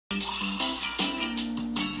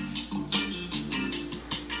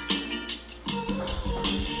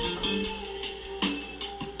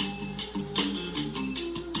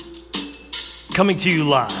Coming to you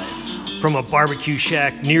live from a barbecue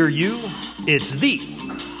shack near you, it's the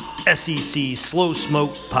SEC Slow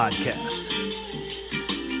Smoke Podcast.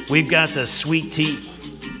 We've got the sweet tea,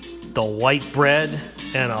 the white bread,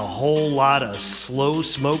 and a whole lot of slow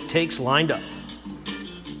smoke takes lined up.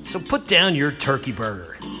 So put down your turkey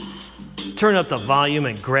burger, turn up the volume,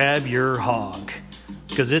 and grab your hog,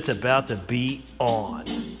 because it's about to be on.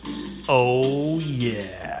 Oh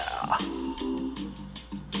yeah.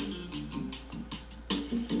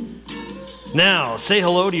 Now, say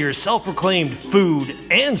hello to your self-proclaimed food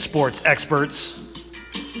and sports experts,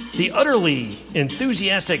 the utterly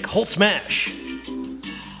enthusiastic Holt Smash,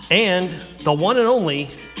 and the one and only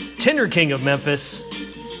Tinder King of Memphis,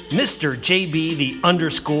 Mr. JB the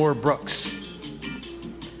 _ Brooks.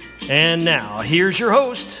 And now, here's your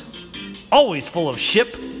host, always full of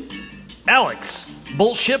ship, Alex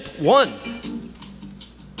Bullship 1.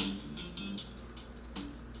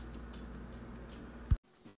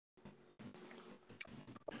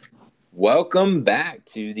 Welcome back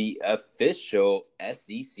to the official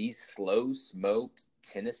SEC Slow Smoked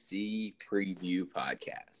Tennessee Preview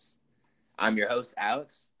Podcast. I'm your host,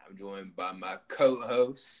 Alex. I'm joined by my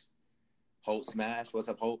co-host, Holt Smash. What's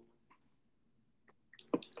up, Holt?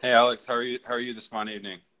 Hey, Alex. How are you this fine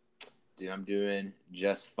evening? Dude, I'm doing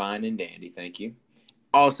just fine and dandy, thank you.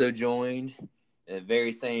 Also joined in the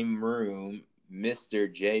very same room,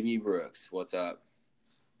 Mr. JB Brooks. What's up?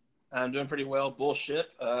 I'm doing pretty well. Bullshit.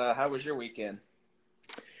 How was your weekend?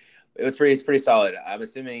 It was pretty solid. I'm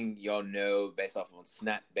assuming y'all know based off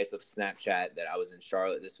Snapchat that I was in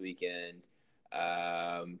Charlotte this weekend.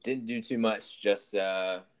 Didn't do too much. Just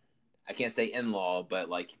I can't say in-law, but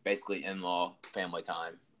like basically in-law family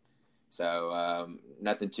time. So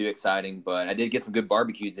nothing too exciting, but I did get some good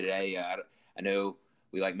barbecue today. I know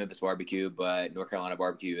we like Memphis barbecue, but North Carolina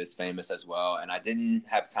barbecue is famous as well. And I didn't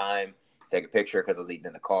have time take a picture because I was eating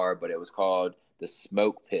in the car, but it was called the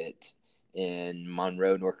Smoke Pit in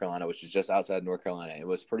Monroe, North Carolina, which is just outside North Carolina. It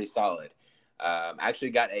was pretty solid. I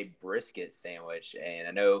actually got a brisket sandwich, and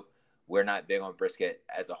I know we're not big on brisket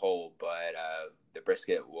as a whole, but the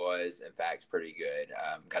brisket was, in fact, pretty good.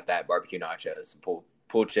 Got that barbecue nachos,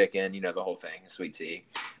 pulled chicken, the whole thing, sweet tea.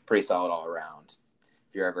 Pretty solid all around.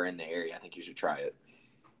 If you're ever in the area, I think you should try it.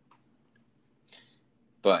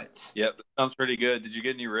 But yep, that sounds pretty good. Did you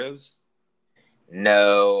get any ribs?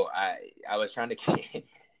 No, I was trying to get.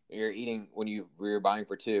 You're eating when we were buying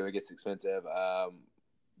for two. It gets expensive.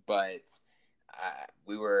 But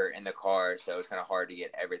we were in the car, so it was kind of hard to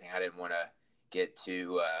get everything. I didn't want to get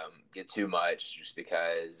too much, just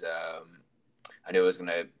because I knew I wasn't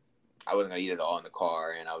gonna eat it all in the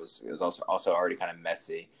car, and it was also already kind of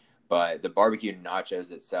messy. But the barbecue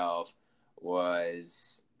nachos itself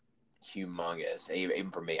was humongous,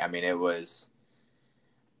 even for me. I mean, it was.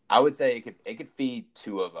 I would say it could feed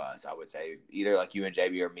two of us. I would say either like you and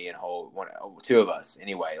JB or me and Holt, two of us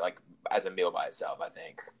anyway, like as a meal by itself, I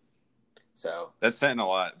think. So that's saying a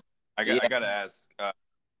lot. I got to ask.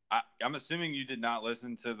 I'm assuming you did not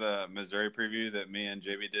listen to the Missouri preview that me and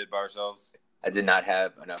JB did by ourselves. I did not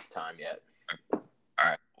have enough time yet. All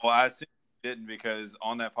right. Well, I assume you didn't, because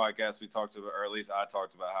on that podcast we talked about, or at least I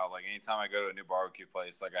talked about, how like anytime I go to a new barbecue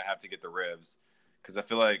place, like I have to get the ribs, because I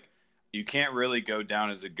feel like you can't really go down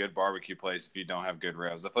as a good barbecue place if you don't have good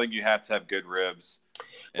ribs. I feel like you have to have good ribs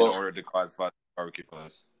in order to classify the barbecue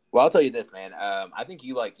place. Well, I'll tell you this, man. I think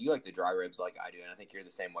you like the dry ribs like I do, and I think you're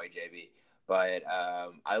the same way, JB. But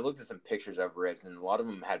I looked at some pictures of ribs, and a lot of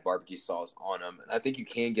them had barbecue sauce on them. And I think you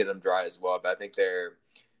can get them dry as well, but I think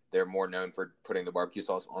they're more known for putting the barbecue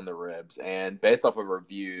sauce on the ribs. And based off of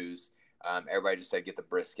reviews, everybody just said get the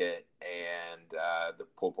brisket and the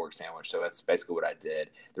pulled pork sandwich. So that's basically what I did.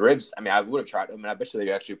 The ribs, I mean, I would have tried them, and I bet you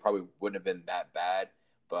they actually probably wouldn't have been that bad,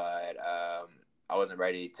 but I wasn't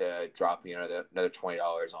ready to drop another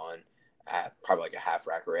 $20 on probably like a half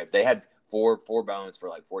rack of ribs. They had four bones for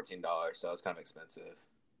like $14, so it was kind of expensive.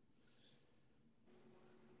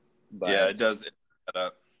 But, yeah, it does add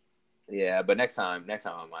up. Yeah, but next time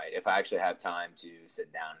I might. If I actually have time to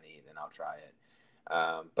sit down and eat, then I'll try it.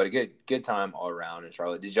 But a good time all around in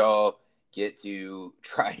Charlotte. Did y'all get to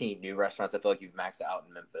try any new restaurants? I feel like you've maxed out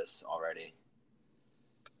in Memphis already.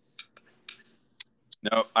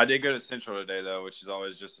 No, I did go to Central today, though, which is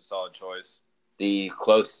always just a solid choice. The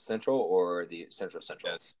close Central or the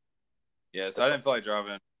Central? Yes, I didn't feel like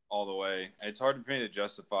driving all the way. It's hard for me to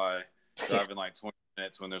justify driving like 20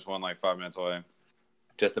 minutes when there's one like 5 minutes away.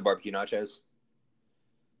 Just the barbecue nachos?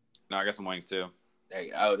 No, I got some wings too. There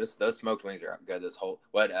you go. Oh, those smoked wings are good. Just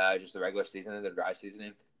the regular seasoning, the dry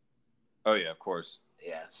seasoning? Oh yeah, of course.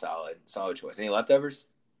 Yeah, solid choice. Any leftovers?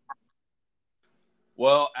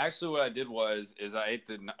 Well, actually, what I did is I ate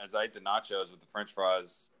the nachos with the French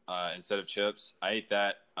fries instead of chips. I ate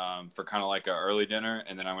that for kind of like an early dinner,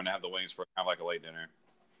 and then I'm gonna have the wings for kind of like a late dinner.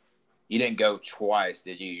 You didn't go twice,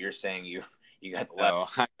 did you? You're saying you got the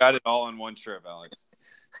left. No, I got it all in one trip, Alex.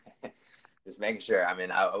 Just making sure. I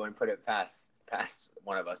mean, I wouldn't put it past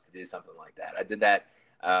one of us to do something like that. I did that.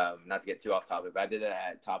 Not to get too off topic, but I did it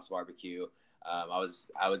at Tops Barbecue. I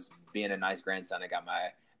was being a nice grandson. I got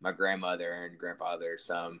my grandmother and grandfather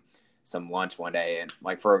some lunch one day, and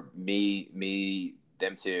like for me,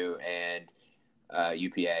 them two, and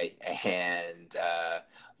UPA, and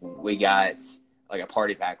we got like a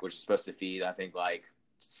party pack, which is supposed to feed I think like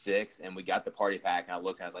 6, and we got the party pack, and I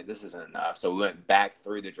looked and I was like, this isn't enough. So we went back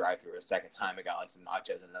through the drive-thru a second time and got like some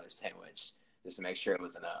nachos and another sandwich just to make sure it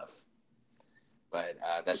was enough. But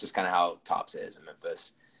that's just kind of how Tops is in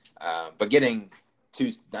Memphis. But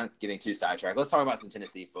not getting too sidetracked, let's talk about some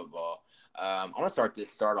Tennessee football. I want to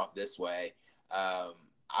start off this way. I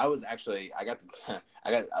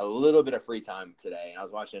got a little bit of free time today, and I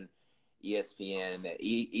was watching ESPN.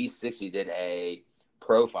 E60 did a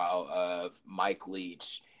profile of Mike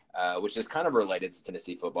Leach, which is kind of related to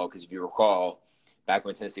Tennessee football, because if you recall, back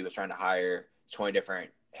when Tennessee was trying to hire 20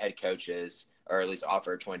 different head coaches, or at least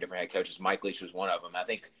offer 20 different head coaches, Mike Leach was one of them. I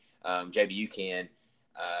think, JB, you can,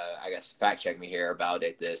 I guess, fact check me here,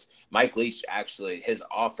 validate this. Mike Leach, actually, his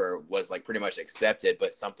offer was like pretty much accepted,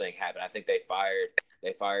 but something happened. I think they fired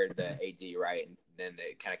the AD, right? And then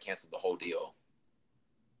they kind of canceled the whole deal.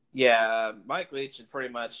 Yeah, Mike Leach had pretty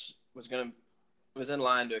much was in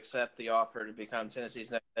line to accept the offer to become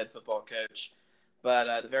Tennessee's next head football coach.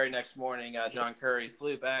 But the very next morning, John Curry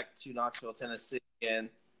flew back to Knoxville, Tennessee, and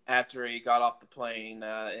after he got off the plane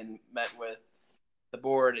and met with the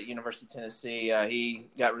board at University of Tennessee, he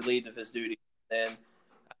got relieved of his duties and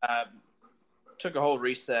took a whole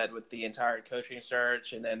reset with the entire coaching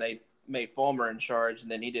search, and then they made Fulmer in charge,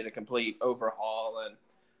 and then he did a complete overhaul and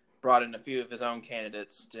brought in a few of his own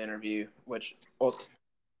candidates to interview, which ultimately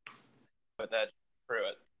put that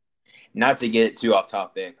Pruitt. Not to get too off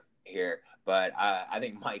topic here, but I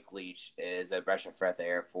think Mike Leach is a breath of fresh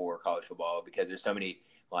air for college football, because there's so many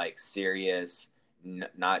like serious,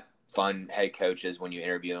 not fun head coaches when you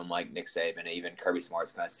interview them, like Nick Saban, and even Kirby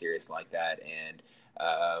Smart's kind of serious like that. And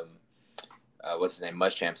what's his name?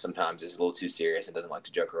 Muschamp sometimes is a little too serious and doesn't like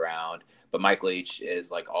to joke around. But Mike Leach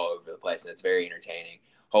is like all over the place, and it's very entertaining.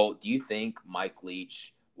 Holt, do you think Mike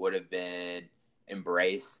Leach would have been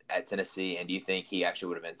embraced at Tennessee, and do you think he actually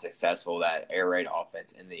would have been successful, that air raid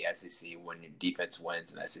offense in the SEC, when defense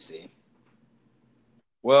wins in the SEC?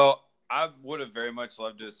 Well, I would have very much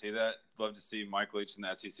loved to see that. Love to see Mike Leach in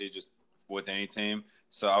the SEC just with any team.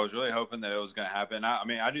 So I was really hoping that it was going to happen. I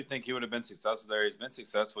mean, I do think he would have been successful there. He's been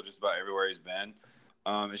successful just about everywhere he's been.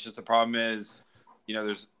 It's just the problem is,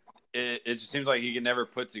 it just seems like he can never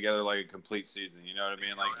put together like a complete season. You know what I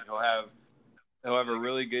mean? Like he'll have a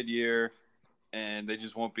really good year, and they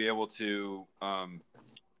just won't be able to,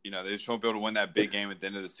 they just won't be able to win that big game at the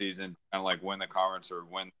end of the season, kind of like win the conference or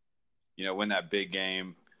win that big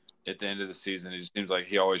game at the end of the season. It just seems like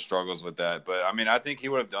he always struggles with that. But, I mean, I think he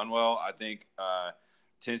would have done well. I think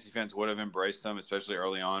Tennessee fans would have embraced him, especially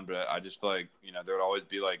early on. But I just feel like, there would always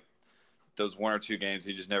be, like, those 1 or 2 games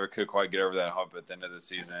he just never could quite get over that hump at the end of the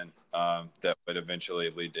season that would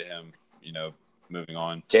eventually lead to him, moving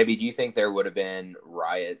on. JB, do you think there would have been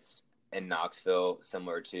riots in Knoxville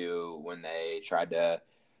similar to when they tried to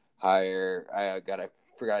hire – I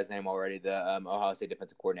forgot his name already – the Ohio State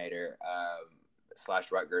defensive coordinator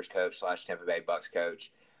 / Rutgers coach / Tampa Bay Bucks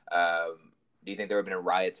coach? Do you think there would have been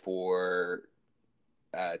riots for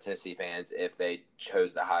Tennessee fans if they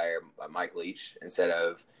chose to hire Mike Leach instead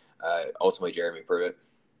of ultimately Jeremy Pruitt?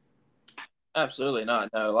 Absolutely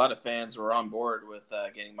not. No, a lot of fans were on board with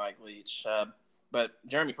getting Mike Leach, but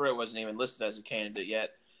Jeremy Pruitt wasn't even listed as a candidate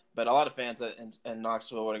yet. But a lot of fans in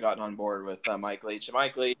Knoxville would have gotten on board with Mike Leach. And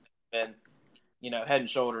Mike Leach has been, head and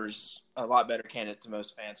shoulders a lot better candidate to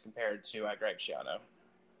most fans compared to Greg Schiano.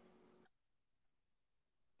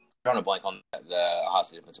 I'm trying to blank on the Ohio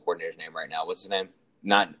State defensive coordinator's name right now. What's his name?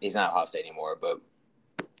 He's not Ohio State anymore, but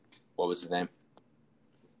what was his name?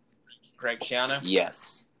 Greg Schiano?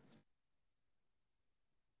 Yes.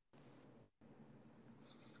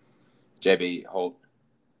 JB Holt.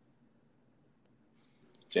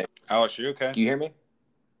 Alex, are you okay? Do you hear me?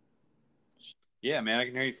 Yeah, man, I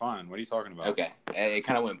can hear you fine. What are you talking about? Okay. It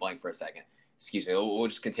kind of went blank for a second. Excuse me. We'll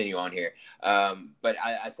just continue on here. But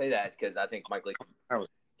I say that because I think Mike Leach. Can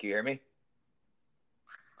you hear me?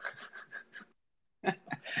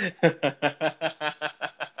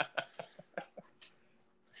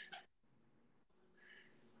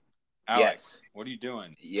 Alex, yes. what are you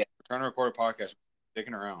doing? Yeah. We're trying to record a podcast.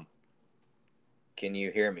 Sticking around. Can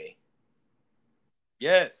you hear me?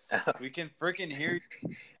 Yes, we can freaking hear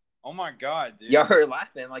you. Oh my god, dude! Y'all are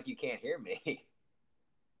laughing like you can't hear me.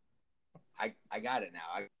 I got it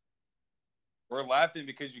now. We're laughing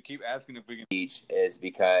because you keep asking if we can. Each is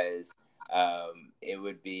because it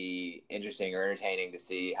would be interesting or entertaining to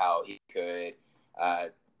see how he could,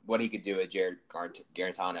 what he could do with Jared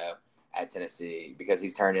Garantano at Tennessee, because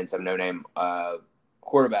he's turned in some no-name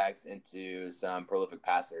quarterbacks into some prolific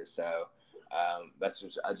passers. So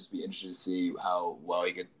I'd just be interested to see how well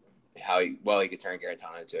he could turn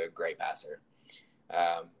Garantano into a great passer.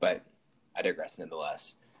 But I digress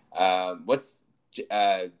nonetheless.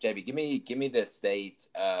 JB, give me the state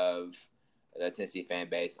of the Tennessee fan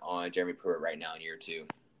base on Jeremy Pruitt right now in year 2.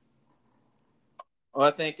 Well,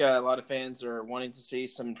 I think a lot of fans are wanting to see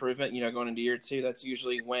some improvement. Going into year 2, that's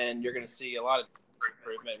usually when you're going to see a lot of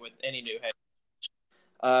improvement with any new head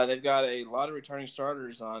coach. They've got a lot of returning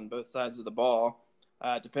starters on both sides of the ball.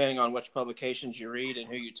 Depending on which publications you read and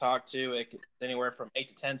who you talk to, it's anywhere from 8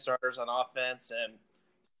 to 10 starters on offense and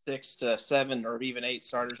 6 to 7 or even 8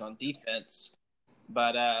 starters on defense.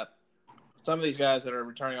 But some of these guys that are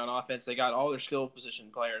returning on offense, they got all their skill position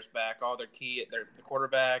players back, all their the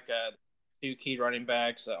quarterback, 2 key running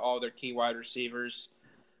backs, all their key wide receivers.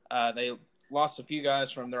 They lost a few guys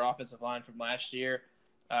from their offensive line from last year.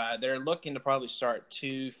 They're looking to probably start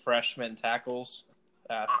 2 freshman tackles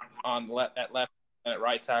at left and at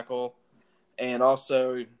right tackle. And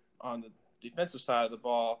also on the defensive side of the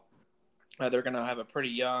ball, they're going to have a pretty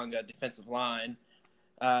young defensive line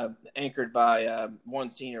anchored by one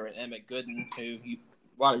senior, Emmett Gooden, who a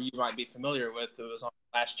lot of you might be familiar with, who was on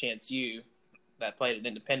Last Chance U, that played at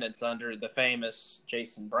Independence under the famous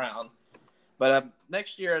Jason Brown. But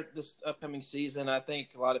next year, this upcoming season, I think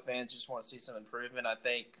a lot of fans just want to see some improvement. I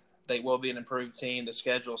think they will be an improved team. The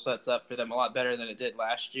schedule sets up for them a lot better than it did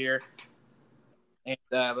last year. And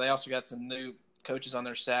they also got some new coaches on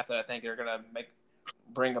their staff that I think they're going to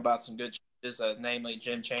bring about some good changes, namely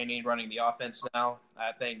Jim Chaney running the offense now.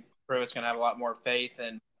 I think Pruitt's going to have a lot more faith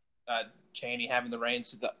in Chaney having the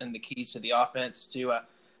reins and the keys to the offense to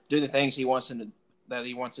do the things he wants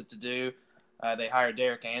it to do. They hired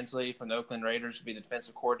Derek Ansley from the Oakland Raiders to be the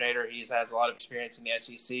defensive coordinator. He has a lot of experience in the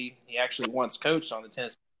SEC. He actually once coached on the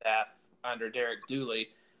Tennessee staff under Derek Dooley,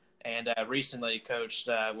 and recently coached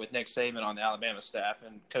with Nick Saban on the Alabama staff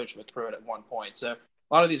and coached with Pruitt at one point. So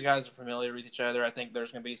a lot of these guys are familiar with each other. I think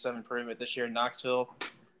there's going to be some improvement this year in Knoxville,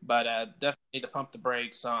 but definitely need to pump the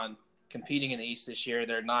brakes on competing in the East this year.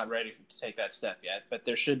 They're not ready to take that step yet, but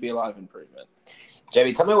there should be a lot of improvement.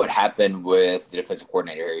 Jamie, tell me what happened with the defensive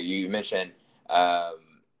coordinator here. You mentioned, I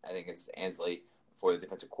think it's Ansley for the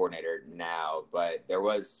defensive coordinator now, but there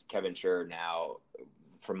was Kevin Shure now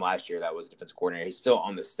from last year that was defensive coordinator. He's still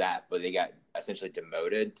on the staff, but they got essentially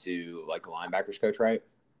demoted to like the linebackers coach, right?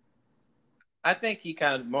 I think he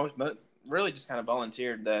kind of really just kind of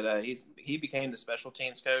volunteered that he became the special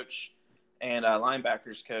teams coach and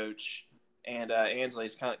linebackers coach, and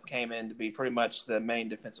Ansley's kind of came in to be pretty much the main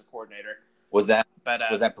defensive coordinator. Was that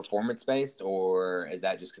performance based, or is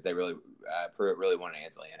that just because they really Pruitt really wanted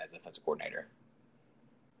Ansley in as defensive coordinator?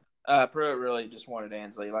 Pruitt really just wanted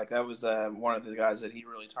Ansley. Like that was one of the guys that he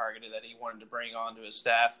really targeted that he wanted to bring onto his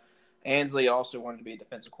staff. Ansley also wanted to be a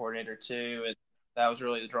defensive coordinator too, and that was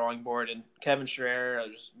really the drawing board. And Kevin Schreier,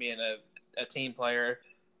 just being a team player,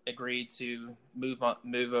 agreed to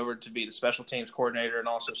move over to be the special teams coordinator and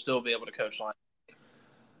also still be able to coach line.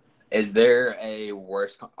 Is there a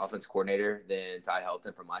worse offensive coordinator than Ty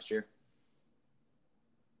Helton from last year?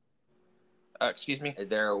 Excuse me? Is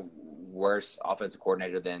there a worse offensive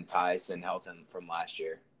coordinator than Tyson Helton from last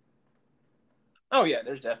year? Oh, yeah,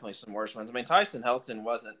 there's definitely some worse ones. I mean, Tyson Helton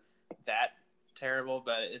wasn't that terrible,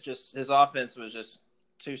 but it's just his offense was just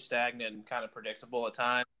too stagnant and kind of predictable at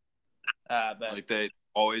times. But like they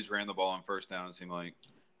always ran the ball on first down, it seemed like.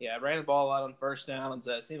 Yeah, ran the ball a lot on first downs.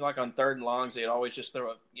 It seemed like on third and longs, they'd always just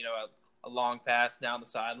throw a long pass down the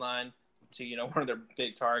sideline to one of their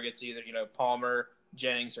big targets, either Palmer,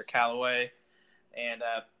 Jennings, or Callaway. And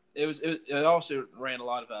it also ran a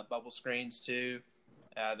lot of bubble screens too.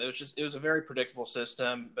 It was a very predictable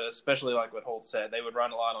system, but especially like what Holt said, they would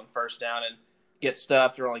run a lot on first down and get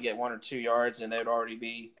stuffed or only get 1 or 2 yards, and they would already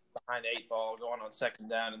be behind the 8 ball going on second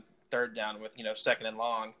down and third down with second and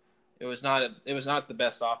long. It was not the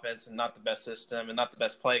best offense and not the best system and not the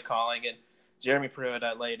best play calling. And Jeremy Pruitt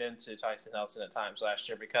laid into Tyson Helton at times last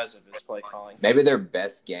year because of his play calling. Maybe their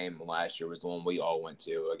best game last year was the one we all went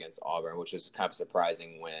to against Auburn, which was kind of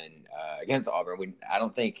surprising when against Auburn. I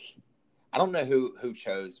don't know who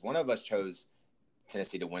chose. One of us chose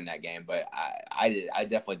Tennessee to win that game, but I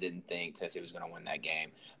definitely didn't think Tennessee was going to win that game.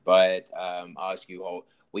 But I'll ask you, Holt,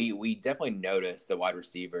 we definitely noticed the wide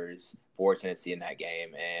receivers for Tennessee in that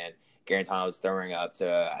game, and Garantano was throwing up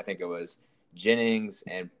to, I think it was Jennings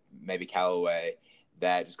and maybe Callaway,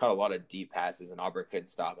 that just caught a lot of deep passes, and Auburn couldn't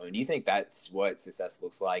stop him. Do you think that's what success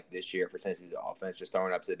looks like this year for Tennessee's offense, just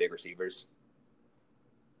throwing up to the big receivers?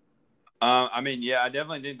 I mean, yeah, I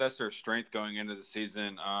definitely think that's their strength going into the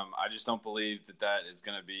season. I just don't believe that is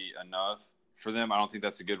going to be enough for them. I don't think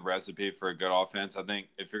that's a good recipe for a good offense. I think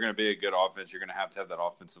if you're going to be a good offense, you're going to have that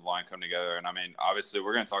offensive line come together. And, I mean, obviously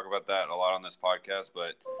we're going to talk about that a lot on this podcast,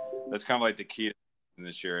 but that's kind of like the key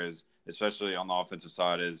this year is, especially on the offensive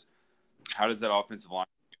side, is how does that offensive line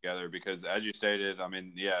come together? Because, as you stated, I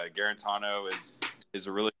mean, yeah, Garantano is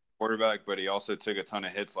a really good quarterback, but he also took a ton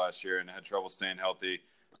of hits last year and had trouble staying healthy.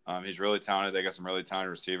 He's really talented. They got some really talented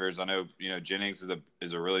receivers. I know, Jennings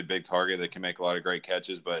is a really big target that can make a lot of great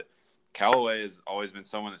catches, but Callaway has always been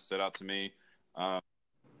someone that stood out to me.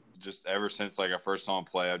 Just ever since I first saw him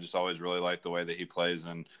play, I've just always really liked the way that he plays,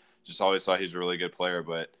 and just always thought he's a really good player.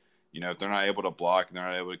 But if they're not able to block and they're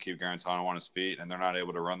not able to keep Garantano on his feet, and they're not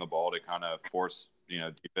able to run the ball to kind of force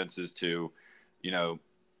defenses to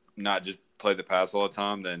not just play the pass all the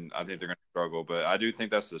time, then I think they're going to struggle. But I do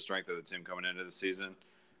think that's the strength of the team coming into the season.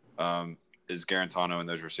 Is Garantano and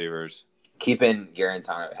those receivers. Keeping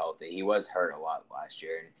Garantano healthy. He was hurt a lot last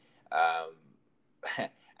year. And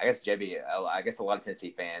I guess, JB, I guess a lot of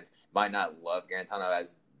Tennessee fans might not love Garantano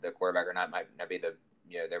as the quarterback, or might not be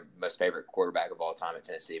their most favorite quarterback of all time at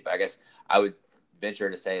Tennessee. But I guess I would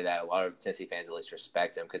venture to say that a lot of Tennessee fans at least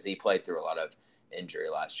respect him because he played through a lot of injury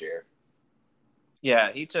last year.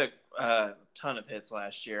 Yeah, he took a ton of hits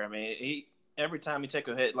last year. I mean, every time he took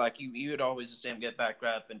a hit, like you would always just see him get back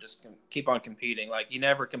up and just keep on competing. Like, he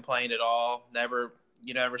never complained at all.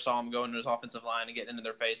 You never saw him go into his offensive line and get into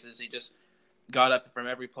their faces. He just got up from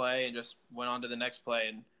every play and just went on to the next play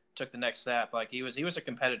and took the next step. Like, he was a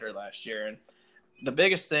competitor last year. And the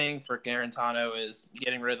biggest thing for Garantano is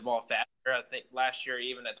getting rid of the ball faster. I think last year,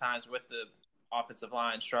 even at times with the offensive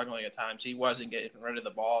line struggling at times, he wasn't getting rid of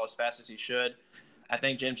the ball as fast as he should. I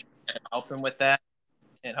think Jim can help him with that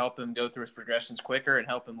and help him go through his progressions quicker and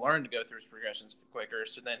help him learn to go through his progressions quicker,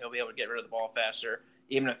 so then he'll be able to get rid of the ball faster,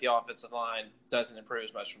 even if the offensive line doesn't improve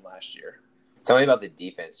as much from last year. Tell me about the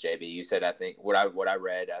defense, JB. You said, I think, what I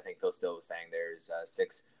read, I think Phil Steele was saying there's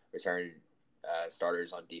 6 return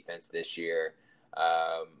starters on defense this year.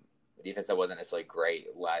 Defense that wasn't necessarily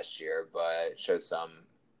great last year, but showed some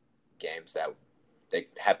games that they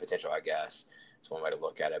had potential, I guess. That's one way to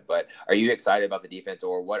look at it. But are you excited about the defense,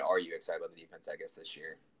 or what are you excited about the defense, I guess, this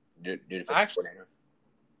year? New defensive coordinator.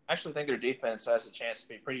 I actually think their defense has a chance to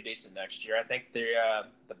be pretty decent next year. I think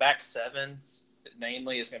the back 7,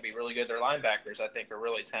 namely, is going to be really good. Their linebackers, I think, are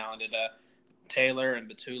really talented. Taylor and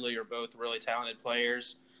Batuli are both really talented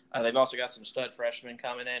players. They've also got some stud freshmen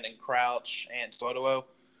coming in Crouch and Tuoduo,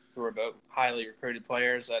 who are both highly recruited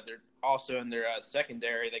players. They're also in their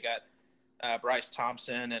secondary. They got Bryce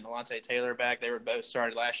Thompson and Alontae Taylor back. They were both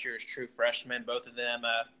started last year as true freshmen. Both of them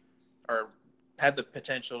had the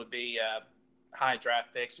potential to be high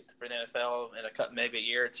draft picks for the NFL in maybe a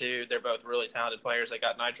year or two. They're both really talented players. They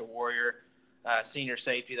got Nigel Warrior, senior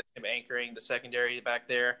safety, that's going to be anchoring the secondary back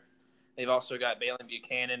there. They've also got Balin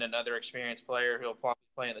Buchanan, another experienced player who will probably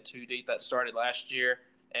play in the 2 deep that started last year,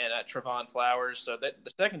 and Trevon Flowers. So the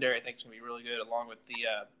secondary, I think, is going to be really good, along with the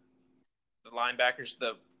linebackers.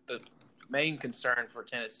 The main concern for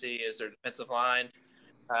Tennessee is their defensive line.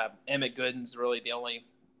 Emmett Gooden's really the only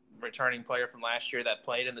returning player from last year that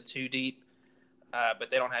played in the 2 deep,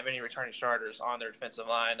 but they don't have any returning starters on their defensive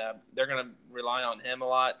line. They're going to rely on him a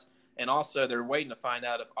lot, and also they're waiting to find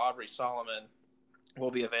out if Aubrey Solomon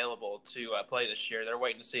will be available to play this year. They're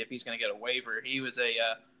waiting to see if he's going to get a waiver. He was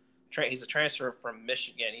he's a transfer from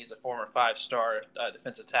Michigan. He's a former 5-star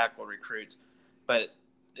defensive tackle recruit, but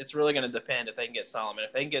it's really going to depend if they can get Solomon.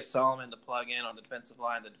 If they can get Solomon to plug in on the defensive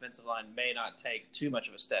line may not take too much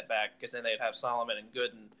of a step back, because then they'd have Solomon and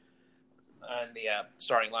Gooden in the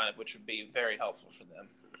starting lineup, which would be very helpful for them.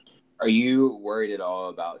 Are you worried at all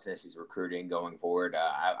about Tennessee's recruiting going forward?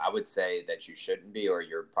 I would say that you shouldn't be, or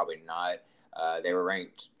you're probably not. They were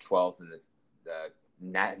ranked 12th in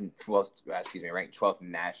ranked 12th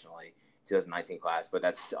nationally 2019 class, but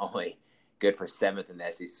that's only good for 7th in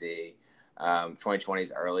the SEC. 2020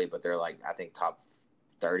 is early, but they're I think top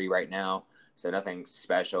 30 right now, so nothing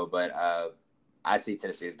special. But I see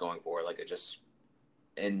Tennessee as going forward just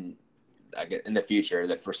in the future,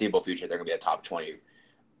 the foreseeable future, they're going to be a top 20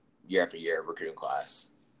 year after year recruiting class.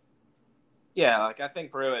 Yeah, like I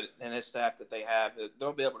think Pruitt and his staff that they have,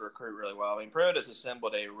 they'll be able to recruit really well. I mean, Pruitt has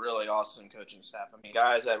assembled a really awesome coaching staff. I mean,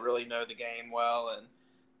 guys that really know the game well and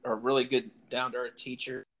are really good down to earth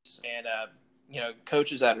teachers, and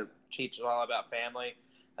coaches that are teach all about family.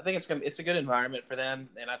 I think it's a good environment for them,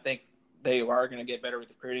 and I think they are going to get better with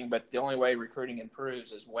recruiting. But the only way recruiting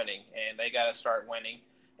improves is winning, and they got to start winning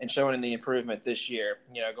and showing the improvement this year.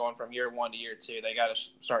 Going from year 1 to year 2, they got to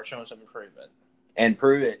start showing some improvement. And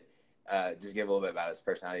Pruitt, just give a little bit about his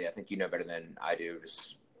personality. I think you know better than I do,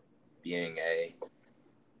 just being a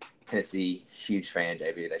Tennessee huge fan,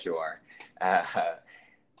 JB, that you are.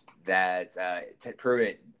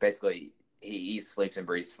 Pruitt basically he sleeps and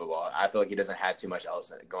breathes football. I feel like he doesn't have too much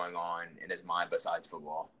else going on in his mind besides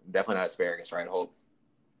football. Definitely not asparagus, right, Holt?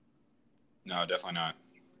 No, definitely not.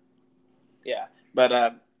 Yeah,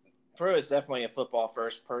 but Pruitt is definitely a football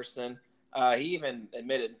first person. He even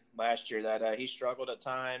admitted last year that he struggled at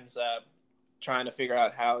times trying to figure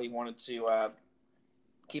out how he wanted to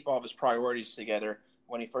keep all of his priorities together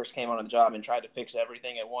when he first came on the job and tried to fix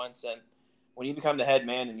everything at once. And when you become the head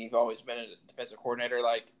man and you've always been a defensive coordinator,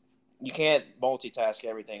 like you can't multitask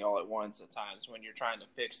everything all at once at times when you're trying to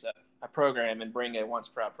fix a program and bring a once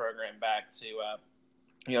proud program back to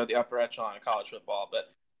the upper echelon of college football.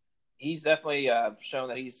 But he's definitely shown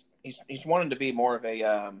that he's wanted to be more of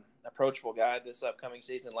a approachable guy this upcoming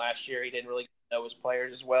season. Last year, he didn't really know his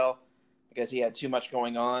players as well because he had too much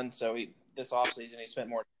going on. So this offseason, he spent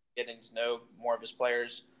more getting to know more of his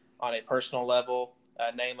players on a personal level,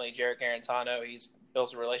 namely Jarrett Garantano. He's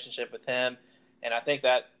built a relationship with him, and I think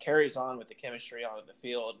that carries on with the chemistry on the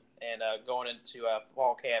field. And going into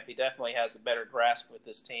fall camp, he definitely has a better grasp with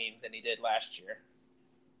this team than he did last year.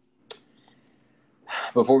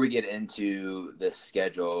 Before we get into the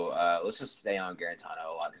schedule, let's just stay on Garantano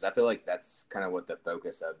a lot because I feel like that's kind of what the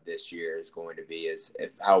focus of this year is going to be, is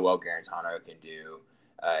if how well Garantano can do,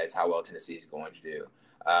 is how well Tennessee is going to do.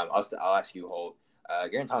 I'll ask you, Holt.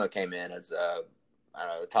 Garantano came in as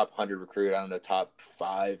top 100 recruit. I don't know, top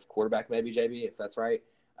 5 quarterback maybe, JB, if that's right.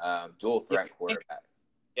 Dual threat quarterback.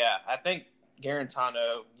 Yeah, I think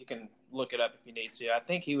Garantano, you can look it up if you need to. I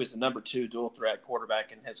think he was the number 2 dual threat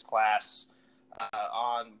quarterback in his class.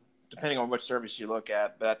 Depending on which service you look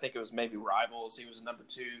at, but I think it was maybe Rivals. He was a number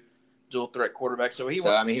 2 dual threat quarterback. So he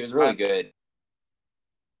was really good.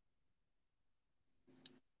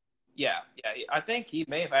 Yeah. I think he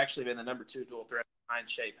may have actually been the number 2 dual threat behind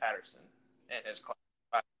Shea Patterson in his class.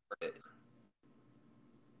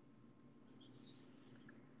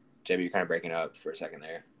 JB, you're kind of breaking up for a second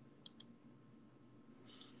there.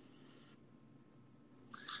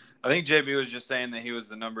 I think JB was just saying that he was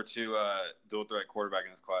the number 2 dual threat quarterback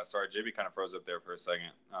in his class. Sorry, JB kind of froze up there for a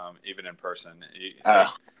second, even in person.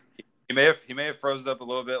 He may have froze up a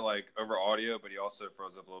little bit like over audio, but he also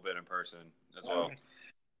froze up a little bit in person as well.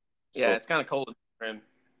 Yeah, it's kind of cold for him.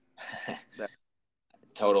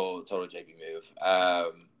 Total JB move.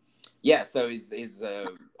 So he's a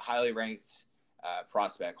highly ranked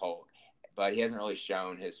prospect, Holt, but he hasn't really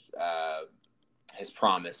shown his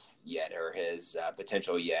promise yet or his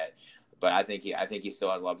potential yet. But I think he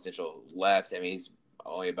still has a lot of potential left. I mean, he's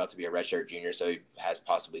only about to be a redshirt junior, so he has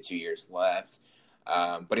possibly 2 years left.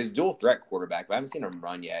 But he's a dual threat quarterback, but I haven't seen him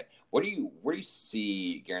run yet. Where do you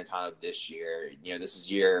see Garantano this year? This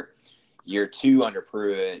is year 2 under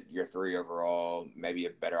Pruitt, year 3 overall, maybe a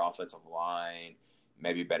better offensive line,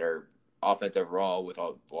 maybe better offense overall with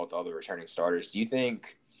all the returning starters. Do you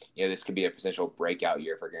think this could be a potential breakout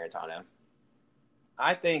year for Garantano?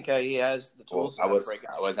 I think he has the tools. I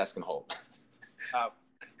was asking Holt. I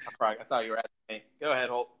thought you were asking me. Go ahead,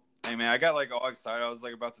 Holt. Hey man, I got like all excited. I was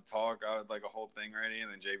like about to talk. I had like a whole thing ready,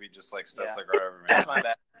 and then JB just like steps like right over me. That's my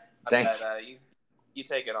bad. Thanks. You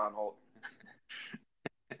take it on, Holt.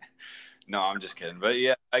 No, I'm just kidding. But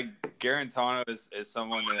yeah, Garantano is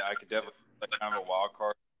someone that I could definitely kind of a wild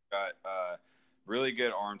card. Got really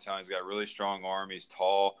good arm talent. He's got really strong arm. He's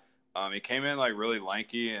tall. He came in like really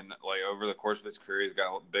lanky, and like over the course of his career, he's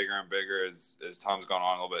got bigger and bigger as time's gone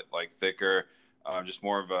on. A little bit like thicker. Just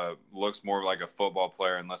looks more like a football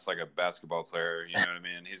player and less like a basketball player. You know what I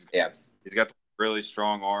mean? He's got the really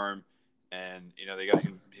strong arm, and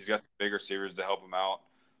he's got some big receivers to help him out.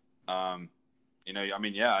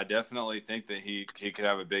 I definitely think that he could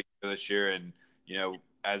have a big year this year, and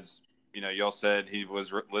as y'all said, he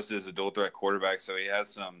was listed as a dual threat quarterback, so he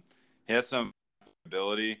has some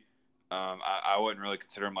ability. I wouldn't really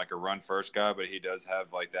consider him like a run first guy, but he does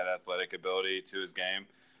have like that athletic ability to his game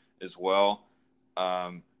as well.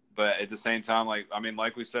 But at the same time,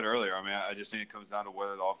 like we said earlier, I just think it comes down to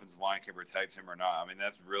whether the offensive line can protect him or not. I mean,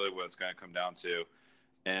 that's really what it's going to come down to.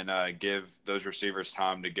 and give those receivers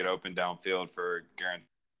time to get open downfield for guaranteed.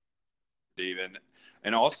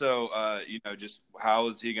 And also, just how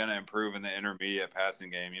is he going to improve in the intermediate passing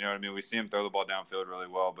game? You know what I mean? We see him throw the ball downfield really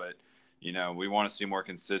well, but, we want to see more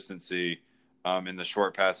consistency in the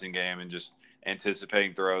short passing game and just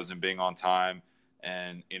anticipating throws and being on time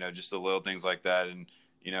and, just the little things like that. And,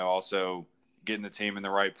 also getting the team in the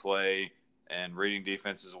right play and reading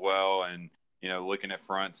defense as well and, looking at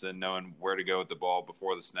fronts and knowing where to go with the ball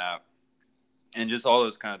before the snap. And just all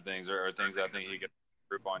those kind of things are things I think he could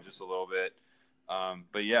improve on just a little bit.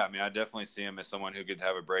 But yeah, I definitely see him as someone who could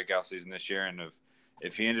have a breakout season this year. And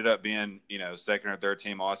if he ended up being, second or third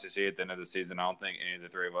team All-SEC at the end of the season, I don't think any of the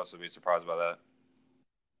three of us would be surprised by that.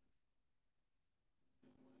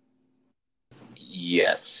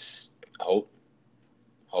 Yes. Hope.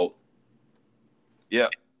 Yeah.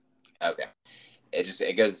 Okay.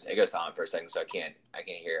 It goes silent for a second, so I can't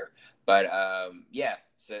hear. But yeah.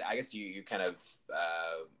 So I guess you kind of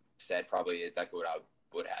said probably exactly what I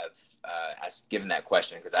would have asked given that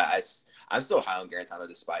question, because I'm still high on Guarantano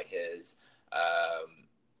despite his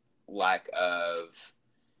lack of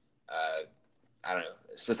I don't know,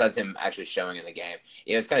 besides him actually showing in the game.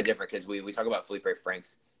 It's kind of different because we talk about Felipe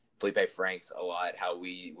Franks a lot, how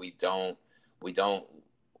we don't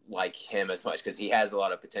like him as much because he has a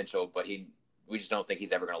lot of potential, but we just don't think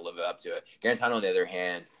he's ever going to live up to it. Guarantano, on the other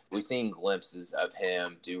hand, we've seen glimpses of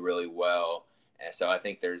him do really well, and so I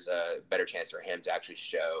think there's a better chance for him to actually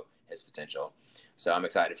show his potential. So I'm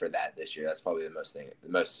excited for that this year. That's probably the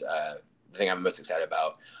thing I'm most excited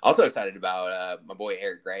about. Also excited about my boy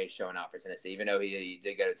Eric Gray showing out for Tennessee. Even though he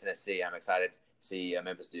did go to Tennessee, I'm excited to see a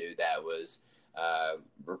Memphis dude that was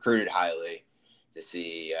recruited highly to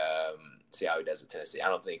see how he does with Tennessee. I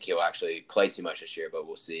don't think he'll actually play too much this year, but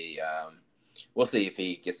we'll see. We'll see if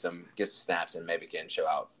he gets some snaps and maybe can show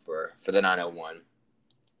out for the 901.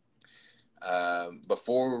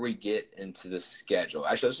 Before we get into the schedule,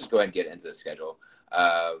 actually, let's just go ahead and get into the schedule.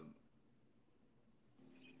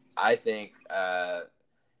 I think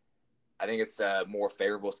it's a more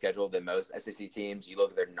favorable schedule than most SEC teams. You look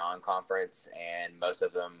at their non-conference, and most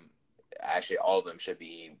of them, actually all of them, should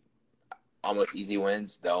be almost easy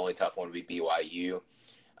wins. The only tough one would be BYU.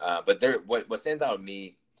 But what stands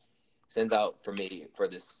out for me for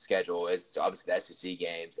this schedule is obviously the SEC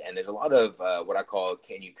games, and there's a lot of what I call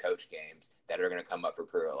can you coach games that are going to come up for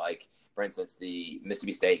Pruitt. Like, for instance, the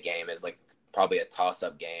Mississippi State game is like probably a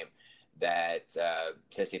toss-up game that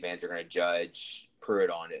Tennessee fans are going to judge Pruitt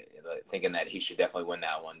on it, thinking that he should definitely win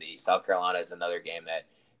that one. The South Carolina is another game that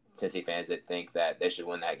Tennessee fans that think that they should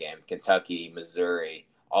win that game. Kentucky, Missouri,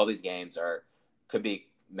 all these games could be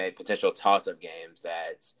potential toss-up games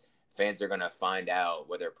that fans are going to find out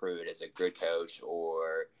whether Pruitt is a good coach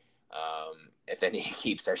or if they need to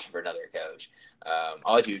keep searching for another coach.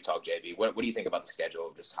 I'll let you talk, JB. What do you think about the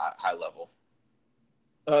schedule, just high level?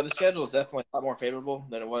 The schedule is definitely a lot more favorable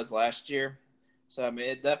than it was last year. So,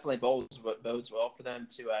 it definitely bodes well for them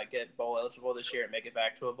to get bowl eligible this year and make it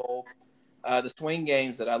back to a bowl. The swing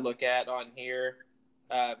games that I look at on here,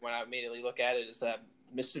 when I immediately look at it, is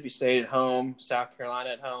Mississippi State at home, South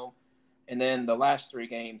Carolina at home, and then the last three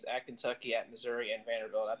games at Kentucky, at Missouri, and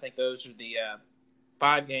Vanderbilt. I think those are the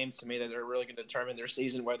 5 games to me that are really going to determine their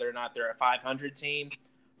season, whether or not they're a 500 team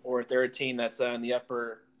or if they're a team that's in the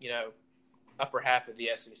upper half of the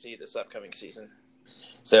SEC this upcoming season.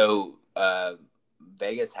 So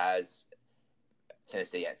Vegas has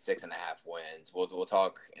Tennessee at 6.5 wins. We'll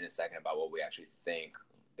talk in a second about what we actually think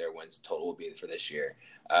their wins total will be for this year.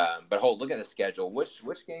 But look at the schedule. Which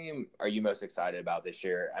game are you most excited about this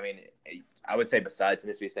year? I would say besides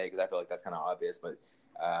Mississippi State, because I feel like that's kind of obvious. But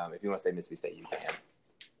if you want to say Mississippi State, you can.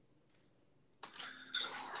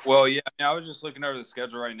 Well, yeah, I was just looking over the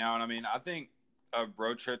schedule right now, and I think a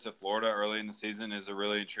road trip to Florida early in the season is a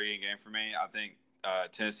really intriguing game for me. I think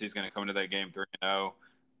Tennessee's going to come into that game 3-0,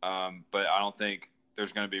 but I don't think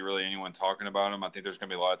there's going to be really anyone talking about them. I think there's going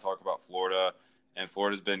to be a lot of talk about Florida, and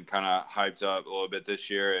Florida's been kind of hyped up a little bit this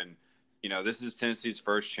year. And, this is Tennessee's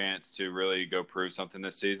first chance to really go prove something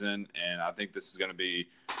this season, and I think this is going to be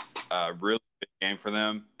a really big game for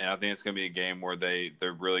them. And I think it's going to be a game where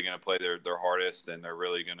they're really going to play their hardest, and they're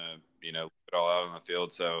really going to, put it all out on the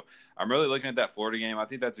field. So I'm really looking at that Florida game. I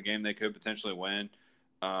think that's a game they could potentially win.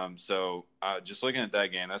 So just looking at that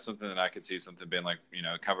game, that's something that I could see something being like,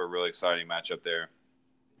 kind of a really exciting matchup there.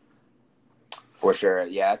 For sure.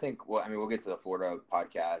 Yeah, I think, we'll get to the Florida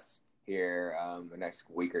podcast here the next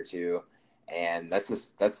week or two. And that's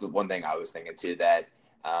the one thing I was thinking too, that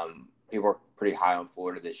people were pretty high on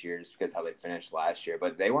Florida this year just because how they finished last year,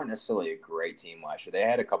 but they weren't necessarily a great team last year. They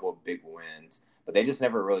had a couple of big wins, but they just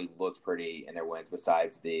never really looked pretty in their wins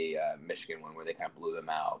besides the Michigan one where they kind of blew them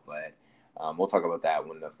out. But we'll talk about that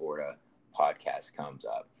when the Florida podcast comes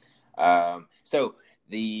up. So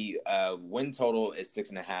the win total is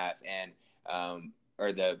 6.5, and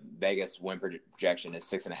or the Vegas win projection is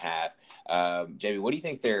 6.5. Jamie, what do you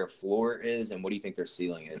think their floor is, and what do you think their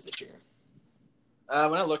ceiling is this year?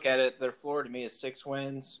 When I look at it, their floor to me is 6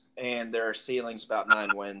 wins, and their ceiling's about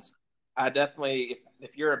 9 wins. I definitely,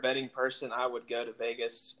 if you're a betting person, I would go to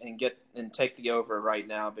Vegas and take the over right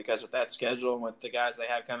now, because with that schedule and with the guys they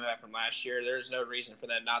have coming back from last year, there's no reason for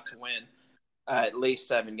them not to win at least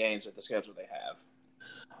 7 games with the schedule they have.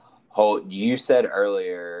 Holt, you said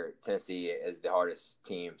earlier Tennessee is the hardest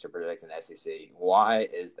team to predict in the SEC. Why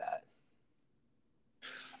is that?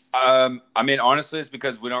 I mean, honestly, it's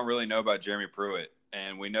because we don't really know about Jeremy Pruitt.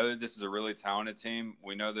 And we know that this is a really talented team.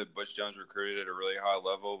 We know that Butch Jones recruited at a really high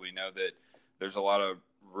level. We know that there's a lot of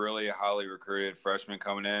really highly recruited freshmen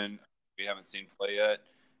coming in we haven't seen play yet.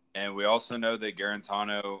 And we also know that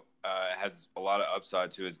Garantano has a lot of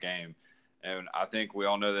upside to his game. And I think we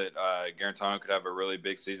all know that Garantano could have a really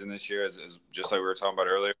big season this year, as just like we were talking about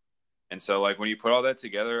earlier. And so, like, when you put all that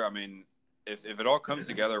together, I mean, if it all comes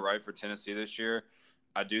together right for Tennessee this year,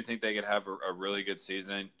 I do think they could have a really good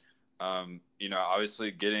season.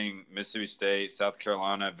 Obviously getting Mississippi State, South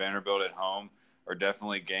Carolina, Vanderbilt at home are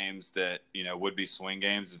definitely games that, would be swing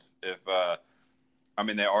games if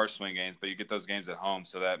they are swing games, but you get those games at home.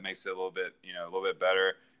 So that makes it a little bit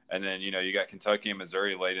better. And then, you got Kentucky and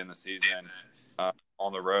Missouri late in the season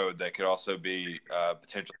on the road that could also be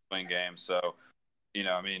potential swing games. So,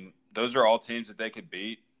 those are all teams that they could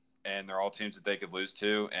beat, and they're all teams that they could lose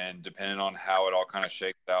to. And depending on how it all kind of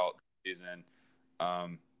shakes out this season,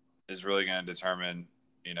 is really going to determine,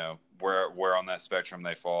 where on that spectrum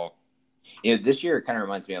they fall. This year kind of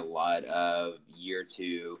reminds me a lot of year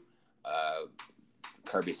 2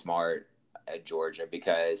 Kirby Smart at Georgia,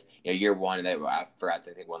 because year 1 I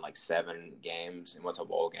think they won like 7 games and went to a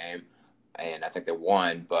bowl game, and I think they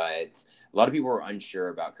won, but a lot of people were unsure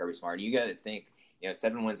about Kirby Smart. You got to think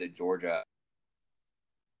 7 wins at Georgia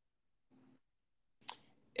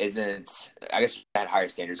isn't, I guess, had higher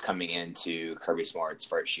standards coming into Kirby Smart's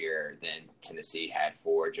first year than Tennessee had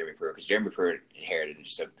for Jeremy Pruitt, because Jeremy Pruitt inherited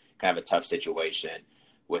just a kind of a tough situation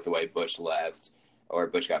with the way Butch left, or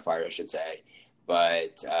Butch got fired, I should say.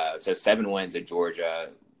 But so 7 wins at Georgia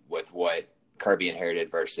with what Kirby inherited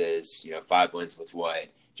versus 5 wins with what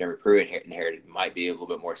Jeremy Pruitt inherited might be a little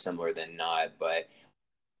bit more similar than not. But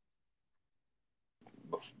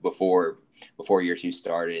before year 2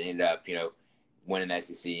 started, it ended up winning the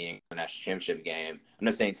SEC and the national championship game. I'm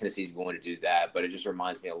not saying Tennessee's going to do that, but it just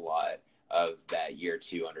reminds me a lot of that year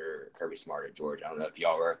 2 under Kirby Smart at Georgia. I don't know if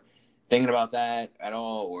y'all were thinking about that at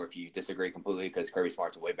all, or if you disagree completely, because Kirby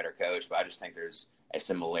Smart's a way better coach, but I just think there's a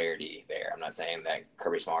similarity there. I'm not saying that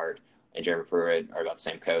Kirby Smart and Jeremy Pruitt are about the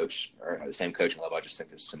same coach or the same coaching level. I just think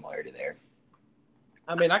there's a similarity there.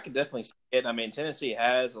 I mean, I could definitely see it. I mean, Tennessee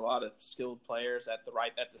has a lot of skilled players at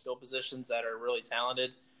the skill positions that are really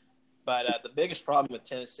talented. But the biggest problem with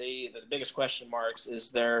Tennessee, the biggest question marks, is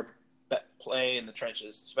their play in the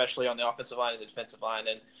trenches, especially on the offensive line and the defensive line.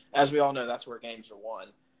 And as we all know, that's where games are won.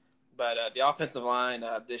 But the offensive line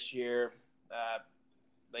this year,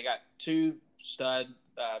 they got 2 stud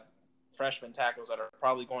freshman tackles that are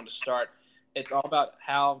probably going to start. It's all about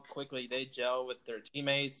how quickly they gel with their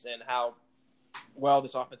teammates and how well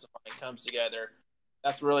this offensive line comes together.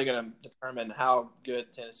 That's really going to determine how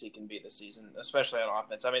good Tennessee can be this season, especially on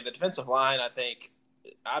offense. I mean, the defensive line, I think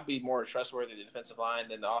I'd be more trustworthy the defensive line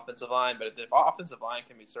than the offensive line. But if the offensive line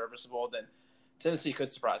can be serviceable, then Tennessee could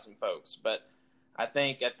surprise some folks. But I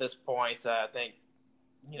think at this point,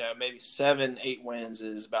 maybe 7-8 wins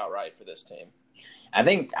is about right for this team. I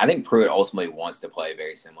think Pruitt ultimately wants to play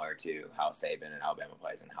very similar to how Saban and Alabama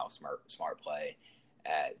plays and how Smart play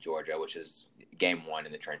at Georgia, which is game 1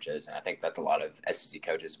 in the trenches. And I think that's a lot of SEC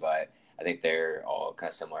coaches, but I think they're all kind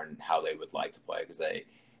of similar in how they would like to play, because they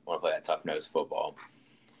want to play that tough-nosed football.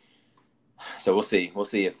 So we'll see. We'll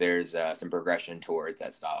see if there's some progression towards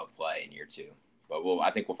that style of play in year 2. But I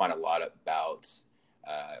think we'll find a lot about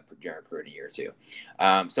Jeremy Pruitt in year 2.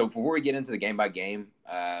 So before we get into the game-by-game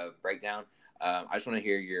breakdown, I just want to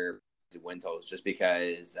hear your win totals, just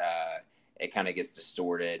because it kind of gets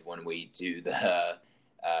distorted when we do the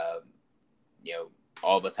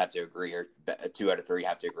all of us have to agree, or 2 out of 3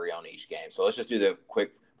 have to agree on each game. So let's just do the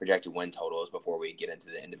quick projected win totals before we get into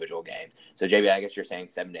the individual games. So JB, I guess you're saying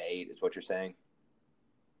 7-8 is what you're saying?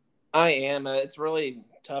 I am. It's really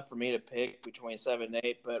tough for me to pick between 7 and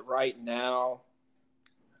 8, but right now,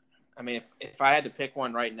 I mean, if I had to pick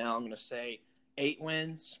one right now, I'm going to say 8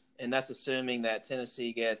 wins, and that's assuming that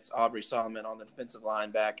Tennessee gets Aubrey Solomon on the defensive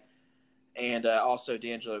line back, and also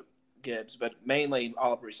D'Angelo Gibbs, but mainly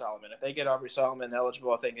Aubrey Solomon. If they get Aubrey Solomon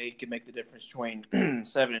eligible, I think he could make the difference between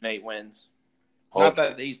 7 and 8 wins. Not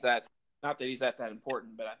that he's that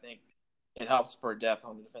important, but I think it helps for depth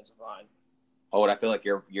on the defensive line. I feel like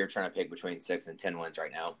you're trying to pick between 6 and 10 wins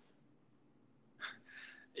right now.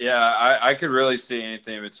 Yeah, I could really see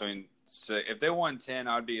anything between 6. If they won 10,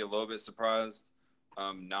 I'd be a little bit surprised.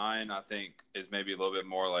 9, I think, is maybe a little bit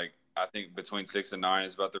more like, I think between 6 and 9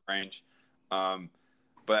 is about the range.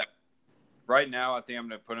 But right now, I think I'm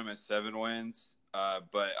going to put them at 7 wins.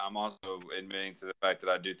 But I'm also admitting to the fact that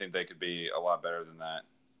I do think they could be a lot better than that.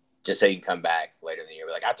 Just so you can come back later in the year,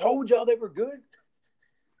 be like, I told y'all they were good.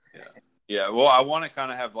 Yeah. Well, I want to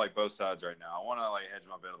kind of have like both sides right now. I want to like hedge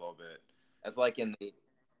my bet a little bit. That's like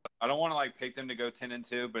I don't want to like pick them to go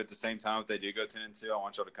 10-2, but at the same time, if they do go 10-2, I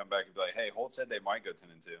want y'all to come back and be like, "Hey, Holt said they might go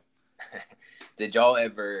 10-2." Did y'all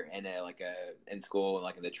ever in school,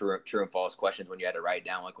 like in the true and false questions, when you had to write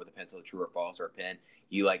down like with a pencil, true or false or a pen,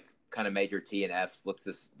 you like kind of made your T and Fs look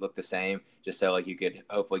the same, just so like you could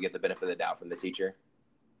hopefully get the benefit of the doubt from the teacher?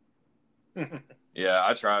 Yeah,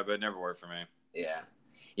 I tried, but it never worked for me. Yeah.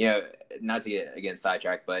 Not to get, again,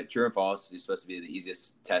 sidetracked, but true and false is supposed to be the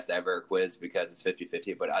easiest test ever, quiz, because it's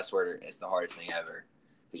 50-50, but I swear it's the hardest thing ever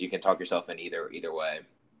because you can talk yourself in either way.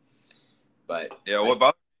 But yeah, what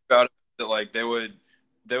bothers me about it is that like they would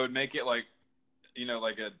make it like,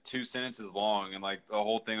 like a 2 sentences long, and like the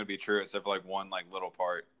whole thing would be true except for like one like little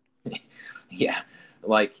part. Yeah,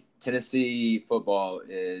 like Tennessee football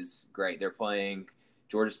is great. They're playing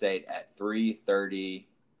Georgia State at 3:30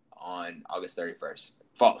 on August 31st.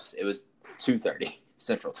 False. It was 2:30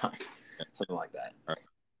 Central Time, something like that. Right.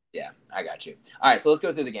 Yeah, I got you. All right, so let's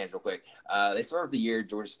go through the games real quick. They start off the year,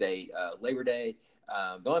 Georgia State, Labor Day.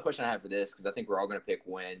 The only question I have for this, because I think we're all going to pick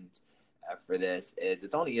wins for this, is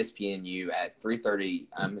it's on ESPNU at 3:30.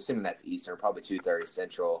 I'm assuming that's Eastern, probably 2:30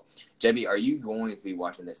 Central. JB, are you going to be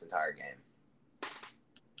watching this entire game?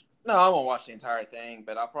 No, I won't watch the entire thing,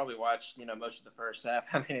 but I'll probably watch, most of the first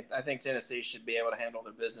half. I mean, I think Tennessee should be able to handle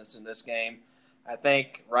their business in this game. I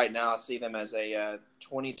think right now I see them as a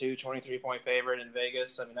 22, 23-point favorite in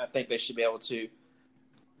Vegas. I mean, I think they should be able to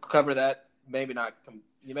cover that. Maybe not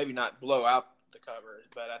blow out the cover,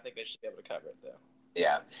 but I think they should be able to cover it, though.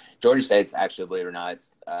 Yeah. Georgia State's actually, believe it or not,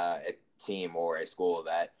 it's a team or a school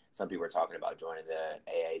that some people are talking about joining the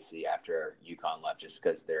AAC after UConn left just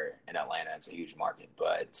because they're in Atlanta. It's a huge market,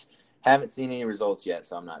 but haven't seen any results yet,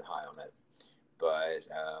 so I'm not high on it. But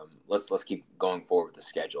let's keep going forward with the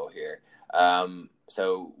schedule here.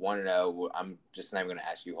 So want to know, I'm just not even going to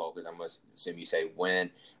ask you, Holt, because I'm going to assume you say win.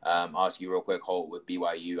 I'll ask you real quick, Holt, with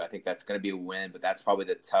BYU. I think that's going to be a win, but that's probably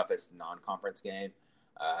the toughest non-conference game.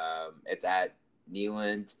 It's at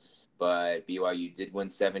Neyland, but BYU did win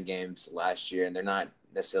 7 games last year, and they're not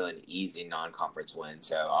necessarily an easy non-conference win.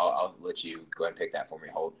 So I'll let you go ahead and pick that for me,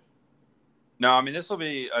 Holt. No, I mean, this will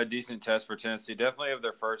be a decent test for Tennessee. Definitely of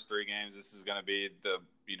their first 3 games, this is going to be the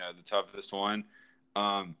toughest one.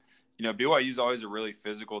 BYU is always a really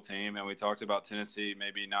physical team, and we talked about Tennessee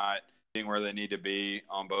maybe not being where they need to be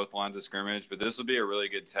on both lines of scrimmage, but this will be a really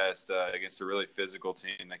good test against a really physical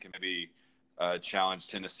team that can maybe challenge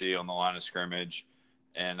Tennessee on the line of scrimmage.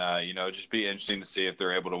 And, just be interesting to see if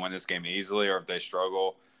they're able to win this game easily or if they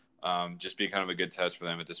struggle. Just be kind of a good test for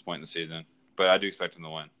them at this point in the season. But I do expect them to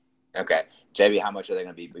win. Okay. JB, how much are they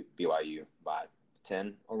going to beat BYU by?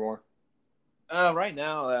 10 or more? Right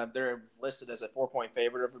now, they're listed as a 4-point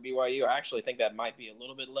favorite over BYU. I actually think that might be a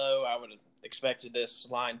little bit low. I would have expected this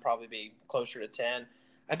line probably be closer to 10.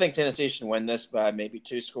 I think Tennessee should win this by maybe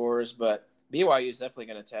 2 scores, but BYU is definitely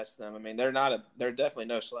going to test them. I mean, they're definitely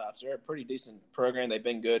no slouch. They're a pretty decent program. They've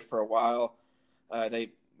been good for a while.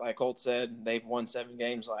 They, like Holt said, they've won 7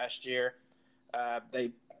 games last year.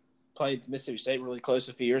 They played Mississippi State really close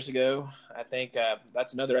a few years ago. I think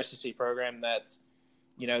that's another SEC program that,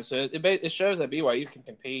 so it shows that BYU can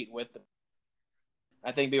compete with the.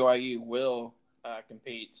 I think BYU will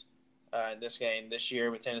compete in this game this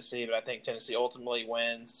year with Tennessee, but I think Tennessee ultimately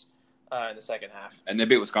wins in the second half. And they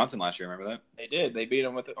beat Wisconsin last year. Remember that? They did. They beat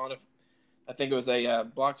them I think it was a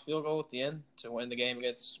blocked field goal at the end to win the game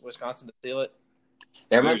against Wisconsin to seal it.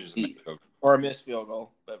 Or a missed field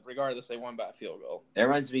goal, but regardless, they won by a field goal. That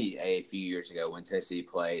reminds me a few years ago when Tennessee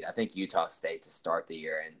played, I think, Utah State to start the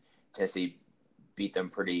year, and Tennessee beat them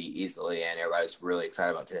pretty easily, and everybody was really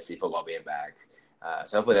excited about Tennessee football being back.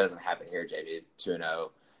 So hopefully that doesn't happen here, JB, 2-0,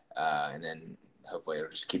 and then hopefully it'll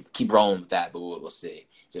just keep rolling with that, but we'll see.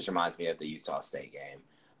 Just reminds me of the Utah State game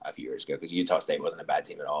a few years ago because Utah State wasn't a bad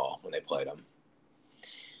team at all when they played them.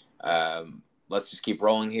 let's just keep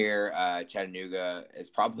rolling here. Chattanooga is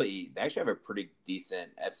probably they actually have a pretty decent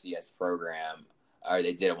FCS program. Or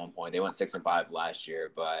they did at one point. They went 6-5 last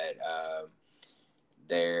year, but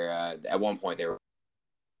they're at one point they were.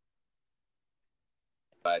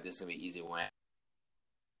 This is gonna be an easy win.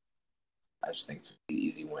 I just think it's an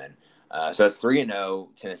easy win. So it's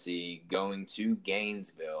 3-0 Tennessee going to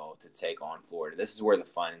Gainesville to take on Florida. This is where the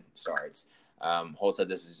fun starts. Holt said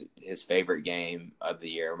this is his favorite game of the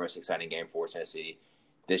year, most exciting game for Tennessee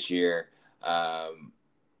this year.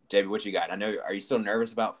 David, what you got? I know. Are you still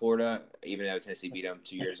nervous about Florida, even though Tennessee beat them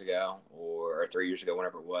 2 years ago or 3 years ago,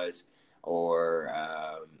 whenever it was? Or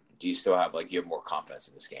do you still have you have more confidence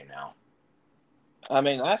in this game now? I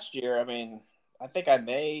mean, last year, I think I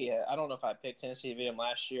don't know if I picked Tennessee to beat them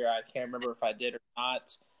last year. I can't remember if I did or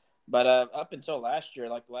not. But up until last year,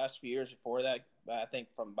 the last few years before that, I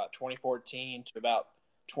think from about 2014 to about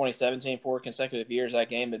 2017, 4 consecutive years, that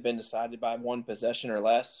game had been decided by one possession or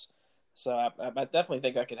less. So I definitely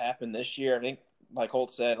think that could happen this year. I think, like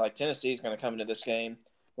Holt said, Tennessee is going to come into this game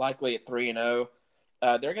likely at 3-0.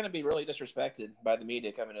 They're going to be really disrespected by the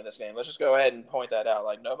media coming into this game. Let's just go ahead and point that out.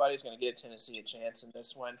 Nobody's going to give Tennessee a chance in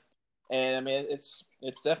this one. And, it's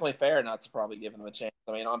definitely fair not to probably give them a chance.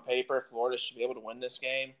 On paper, Florida should be able to win this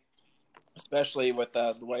game, especially with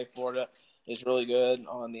the way Florida is really good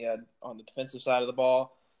on the defensive side of the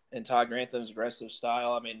ball. And Todd Grantham's aggressive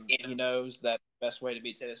style. He knows that the best way to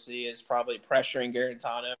beat Tennessee is probably pressuring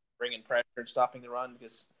Garantano, bringing pressure and stopping the run,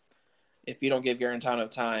 because if you don't give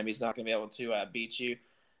Garantano time, he's not going to be able to beat you.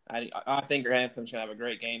 I think Grantham's going to have a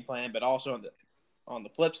great game plan, but also on the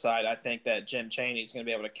flip side, I think that Jim Chaney is going to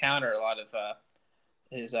be able to counter a lot of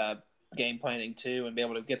his game planning too, and be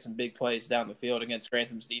able to get some big plays down the field against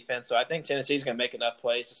Grantham's defense. So I think Tennessee's going to make enough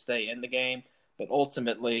plays to stay in the game. But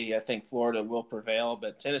ultimately, I think Florida will prevail.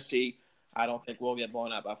 But Tennessee, I don't think will get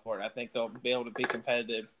blown out by Florida. I think they'll be able to be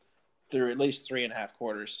competitive through at least 3.5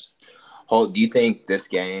 quarters. Holt, do you think this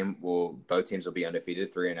game both teams will be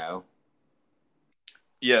undefeated 3-0?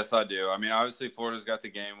 Yes, I do. Obviously Florida's got the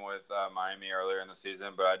game with Miami earlier in the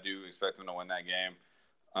season, but I do expect them to win that game.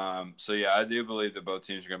 I do believe that both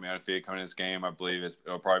teams are going to be undefeated coming to this game. I believe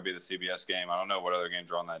it'll probably be the CBS game. I don't know what other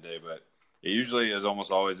games are on that day, but it usually is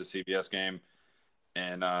almost always a CBS game.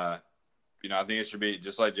 And, I think it should be,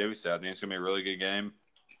 just like JB said, I think it's going to be a really good game.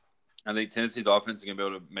 I think Tennessee's offense is going to be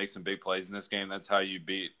able to make some big plays in this game. That's how you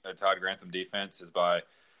beat a Todd Grantham defense is by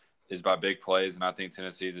big plays. And I think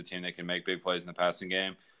Tennessee is a team that can make big plays in the passing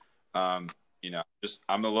game. I'm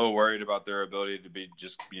a little worried about their ability to be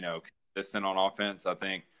consistent on offense. I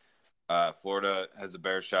think Florida has a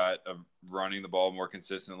better shot of running the ball more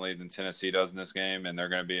consistently than Tennessee does in this game, and they're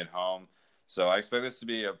going to be at home. So I expect this to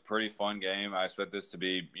be a pretty fun game. I expect this to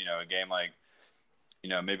be, a game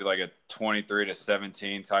maybe a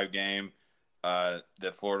 23-17 type game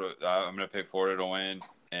that Florida. I'm going to pick Florida to win,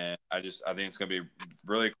 and I think it's going to be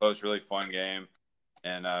really close, really fun game,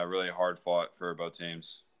 and really hard fought for both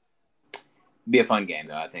teams. Be a fun game,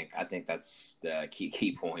 though. I think that's the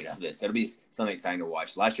key point of this. It'll be something exciting to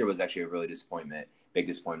watch. Last year was actually a really big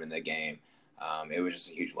disappointment in the game. It was just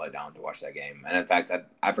a huge letdown to watch that game. And in fact,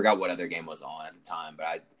 I forgot what other game was on at the time,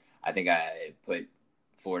 but I think I put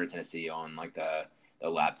Florida Tennessee on the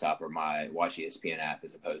laptop or my Watch ESPN app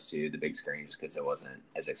as opposed to the big screen, just because it wasn't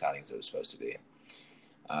as exciting as it was supposed to be.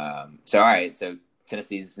 All right, so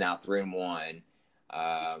Tennessee's now 3-1,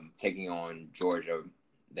 taking on Georgia.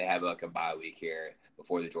 They have a bye week here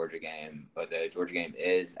before the Georgia game, but the Georgia game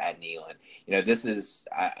is at Neyland. This is,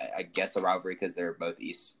 I guess, a rivalry because they're both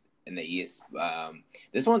in the East.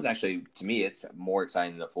 This one's actually, to me, it's more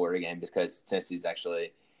exciting than the Florida game because Tennessee's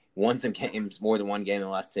actually won some games, more than one game in the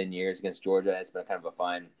last 10 years against Georgia. It's been kind of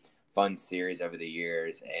a fun series over the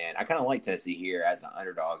years, and I kind of like Tennessee here as an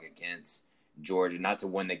underdog against Georgia, not to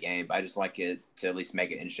win the game, but I just like it to at least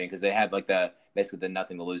make it interesting because they had basically the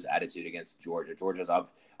nothing to lose attitude against Georgia. Georgia's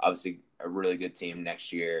obviously a really good team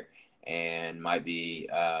next year and might be,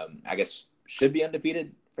 I guess, should be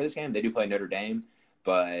undefeated for this game. They do play Notre Dame,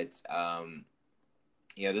 but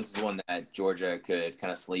this is one that Georgia could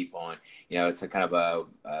kind of sleep on. It's a kind of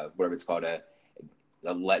a whatever it's called, a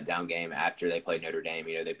letdown game after they play Notre Dame.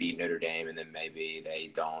 They beat Notre Dame, and then maybe they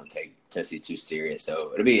don't take Tennessee too serious.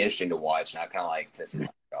 So it'll be interesting to watch, and I kind of like Tennessee's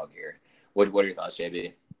underdog here. What are your thoughts,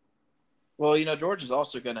 JB? Well, Georgia's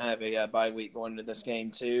also going to have a bye week going into this game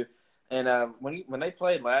too. And when they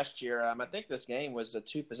played last year, I think this game was a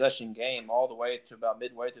 2-possession game all the way to about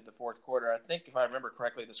midway through the fourth quarter. I think if I remember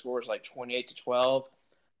correctly, the score was 28-12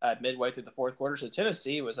 midway through the fourth quarter. So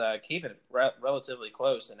Tennessee was keeping it relatively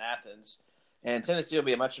close in Athens. And Tennessee will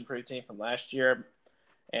be a much improved team from last year.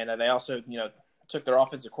 And they also, took their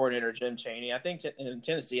offensive coordinator, Jim Chaney. I think in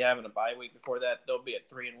Tennessee having a bye week before that, they'll be at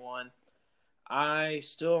 3-1. I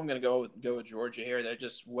still am going to go with Georgia here. They're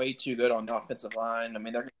just way too good on the offensive line. I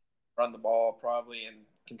mean, they're going to run the ball probably and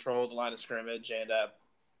control the line of scrimmage and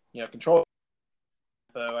control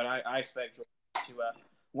tempo. And I expect Georgia to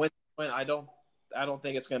win. I don't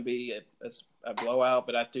think it's going to be a blowout,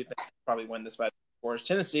 but I do think they'll probably win this by 4.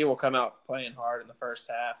 Tennessee will come out playing hard in the first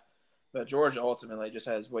half, but Georgia ultimately just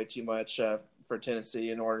has way too much for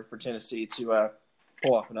Tennessee in order for Tennessee to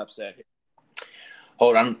pull off an upset here.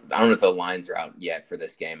 Hold on. I don't know if the lines are out yet for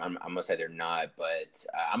this game. I'm going to say they're not, but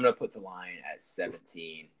I'm going to put the line at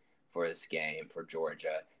 17 for this game for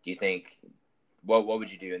Georgia. Do you think what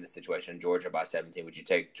would you do in this situation? Georgia by 17. Would you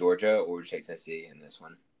take Georgia or would you take Tennessee in this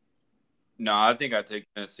one? No, I think I'd take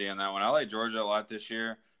Tennessee on that one. I like Georgia a lot this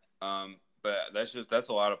year, but that's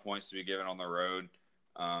a lot of points to be given on the road.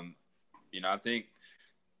 I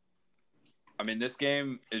mean, this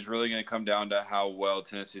game is really going to come down to how well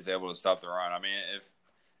Tennessee is able to stop the run. I mean,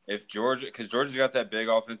 if Georgia, because Georgia's got that big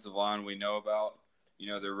offensive line we know about,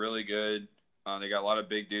 they're really good. They got a lot of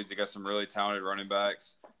big dudes. They got some really talented running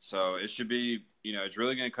backs. So it should be, it's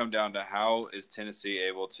really going to come down to how is Tennessee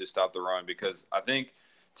able to stop the run, because I think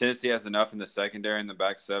Tennessee has enough in the secondary and the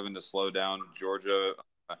back seven to slow down Georgia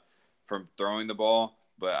from throwing the ball.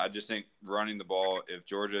 But I just think running the ball, if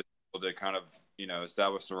Georgia is able to kind of,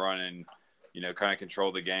 establish the run and, kind of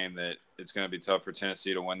control the game, that it's going to be tough for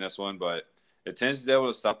Tennessee to win this one. But if Tennessee's able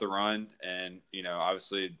to stop the run and,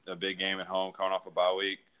 obviously a big game at home coming off a bye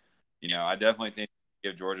week, I definitely think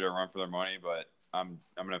give Georgia a run for their money, but I'm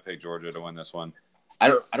going to pick Georgia to win this one. I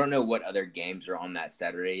don't know what other games are on that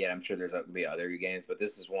Saturday yet. I'm sure there's going to be other games, but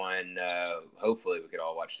this is one hopefully we could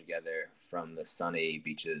all watch together from the sunny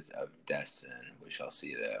beaches of Destin. We shall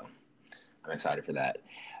see, though. I'm excited for that.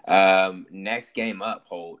 Next game up,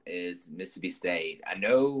 Holt, is Mississippi State. I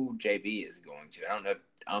know JB is going to. I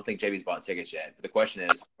don't think JB's bought tickets yet, but the question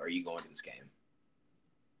is, are you going to this game?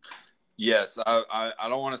 Yes, I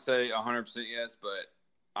don't want to say 100% yes, but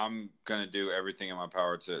I'm going to do everything in my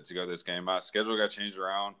power to go to this game. My schedule got changed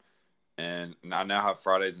around, and I now have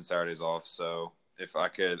Fridays and Saturdays off. So if I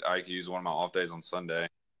could use one of my off days on Sunday,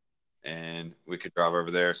 and we could drive over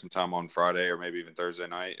there sometime on Friday or maybe even Thursday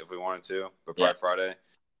night if we wanted to, but probably Friday,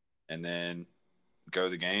 and then go to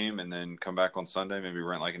the game and then come back on Sunday, maybe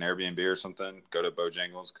rent like an Airbnb or something, go to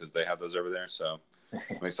Bojangles because they have those over there. So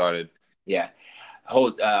I'm excited. Yeah.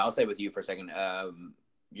 Hold. I'll stay with you for a second.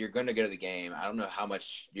 You're going to go to the game. I don't know how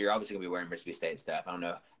much – you're obviously going to be wearing Mississippi State stuff. I don't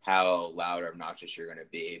know how loud or obnoxious you're going to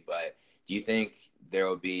be, but do you think there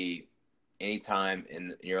will be any time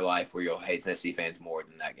in your life where you'll hate Tennessee fans more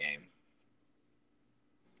than that game?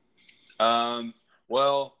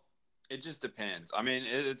 Well, it just depends. I mean,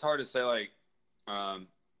 it's hard to say. Like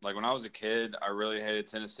when I was a kid, I really hated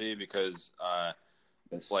Tennessee because,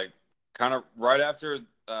 kind of right after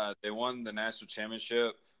they won the national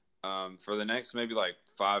championship, for the next maybe like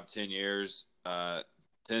 5-10 years,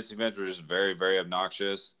 Tennessee fans were just very, very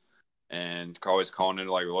obnoxious and always calling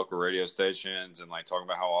into like local radio stations and like talking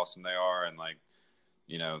about how awesome they are and like,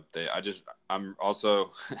 I'm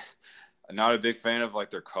also not a big fan of like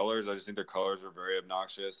their colors. I just think their colors are very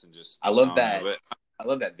obnoxious and just. I love that. I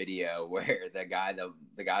love that video where the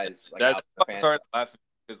guy's like. That I started laughing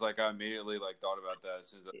because like I immediately like thought about that as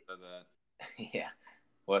soon as I said that. Yeah,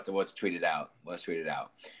 we'll have to tweet it out. Let's tweet it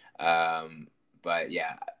out. But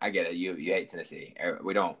yeah, I get it. You hate Tennessee.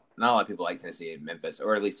 We don't. Not a lot of people like Tennessee in Memphis,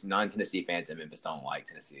 or at least non-Tennessee fans in Memphis don't like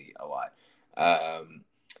Tennessee a lot.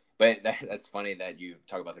 But that's funny that you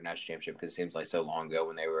talk about their national championship because it seems like so long ago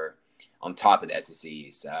when they were on top of the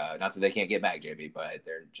SECs. Not that they can't get back, JB, but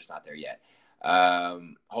they're just not there yet.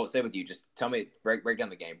 I'll stay with you. Just tell me, break down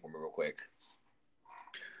the game for me real quick.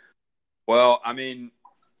 Well, I mean,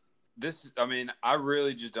 I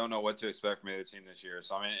really just don't know what to expect from either team this year.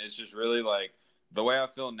 So, I mean, it's just really like the way I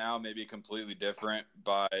feel now may be completely different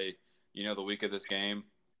by, the week of this game.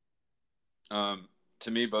 To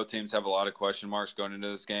me, both teams have a lot of question marks going into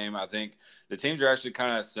this game. I think the teams are actually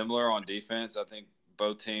kind of similar on defense. I think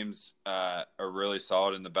both teams are really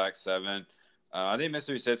solid in the back seven. I think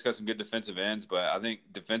Mississippi State's got some good defensive ends, but I think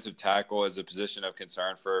defensive tackle is a position of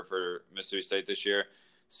concern for Mississippi State this year.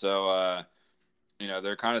 So,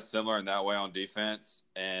 they're kind of similar in that way on defense.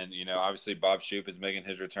 And, obviously Bob Shoop is making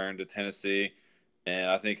his return to Tennessee. And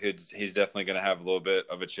I think he's definitely going to have a little bit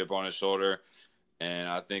of a chip on his shoulder. And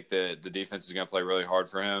I think that the defense is going to play really hard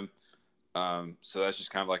for him. So that's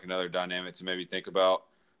just kind of like another dynamic to maybe think about.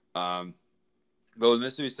 But with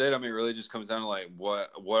Mississippi State, I mean, it really just comes down to like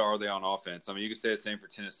what are they on offense? I mean, you could say the same for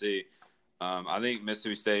Tennessee. I think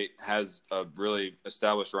Mississippi State has a really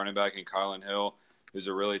established running back in Kylan Hill, who's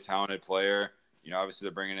a really talented player. Obviously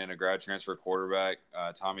they're bringing in a grad transfer quarterback.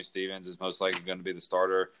 Tommy Stevens is most likely going to be the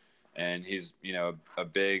starter, and he's a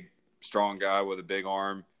big, strong guy with a big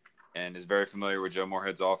arm, and is very familiar with Joe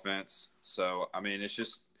Moorhead's offense. So I mean, it's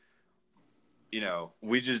just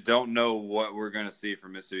we just don't know what we're going to see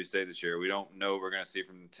from Mississippi State this year. We don't know what we're going to see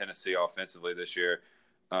from Tennessee offensively this year.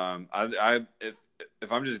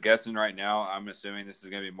 If I'm just guessing right now, I'm assuming this is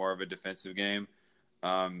going to be more of a defensive game.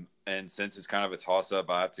 And since it's kind of a toss-up,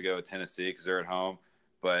 I have to go with Tennessee because they're at home.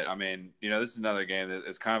 But, I mean, this is another game that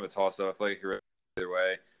is kind of a toss-up. I feel like you're either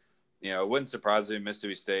way. It wouldn't surprise me if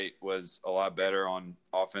Mississippi State was a lot better on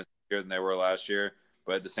offense this year than they were last year.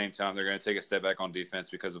 But at the same time, they're going to take a step back on defense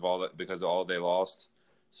because of all they lost.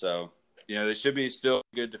 So, they should be still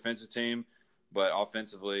a good defensive team, but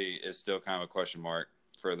offensively is still kind of a question mark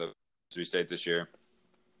for the Mississippi State this year.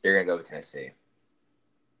 You're going to go with Tennessee?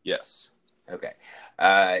 Yes. Okay.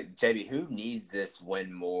 JB, who needs this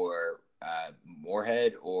win more,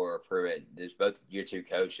 Moorhead or Pruitt? There's both your two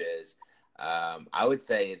coaches. I would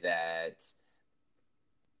say that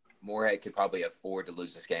Moorhead could probably afford to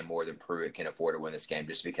lose this game more than Pruitt can afford to win this game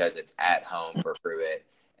just because it's at home for Pruitt.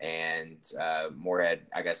 And Moorhead,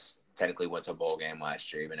 I guess, technically went to a bowl game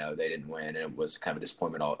last year, even though they didn't win, and it was kind of a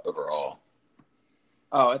disappointment overall.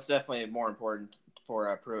 Oh, it's definitely more important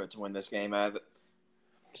for Pruitt to win this game.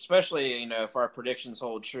 Especially, if our predictions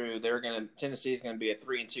hold true, Tennessee is going to be a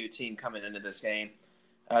 3-2 team coming into this game.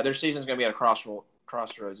 Their season's going to be at a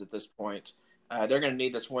crossroads at this point. They're going to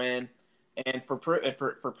need this win, and for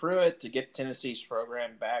Pruitt to get Tennessee's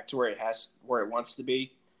program back to where it wants to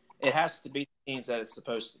be, it has to beat the teams that it's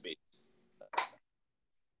supposed to beat.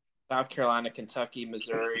 South Carolina, Kentucky,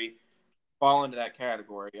 Missouri fall into that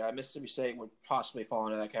category. Mississippi State would possibly fall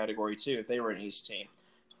into that category too if they were an East team.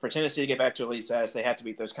 For Tennessee to get back to elite status, they have to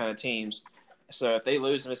beat those kind of teams. So if they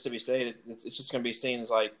lose to Mississippi State, it's just going to be seen as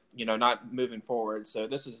like, not moving forward. So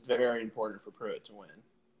this is very important for Pruitt to win.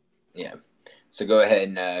 Yeah. So go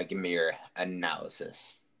ahead and give me your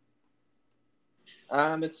analysis.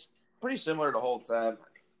 It's pretty similar to Holt's.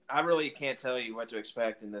 I really can't tell you what to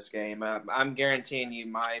expect in this game. I'm guaranteeing you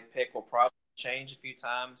my pick will probably change a few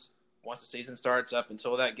times once the season starts. Up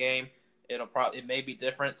until that game, it may be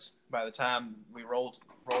different by the time we roll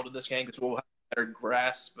to this game because we'll have a better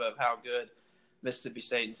grasp of how good Mississippi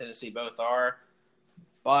State and Tennessee both are.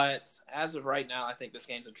 But as of right now, I think this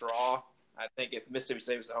game's a draw. I think if Mississippi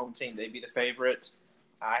State was the home team, they'd be the favorite.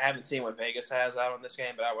 I haven't seen what Vegas has out on this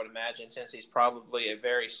game, but I would imagine Tennessee's probably a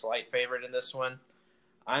very slight favorite in this one.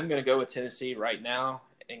 I'm going to go with Tennessee right now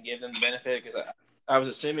and give them the benefit because I was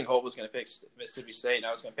assuming Holt was going to pick Mississippi State and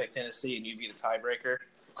I was going to pick Tennessee and you'd be the tiebreaker.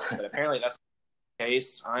 But apparently that's not the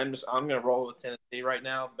case. I'm going to roll with Tennessee right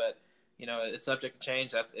now, but it's subject to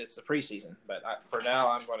change. It's the preseason, but for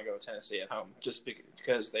now I'm going to go with Tennessee at home just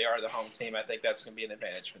because they are the home team. I think that's going to be an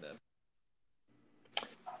advantage for them.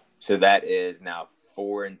 So that is now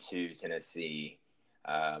 4-2 Tennessee.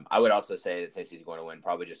 I would also say that Tennessee's going to win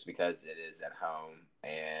probably just because it is at home.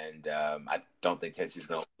 And I don't think Tennessee's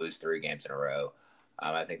going to lose 3 games in a row.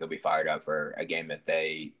 I think they'll be fired up for a game that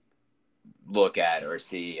they look at or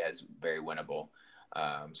see as very winnable.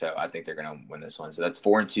 So I think they're going to win this one. So that's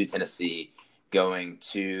 4-2 Tennessee going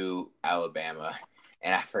to Alabama.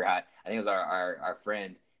 And I forgot, I think it was our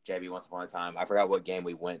friend JB once upon a time. I forgot what game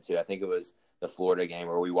we went to. I think it was the Florida game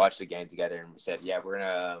where we watched the game together and we said, yeah, we're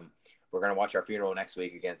gonna watch our funeral next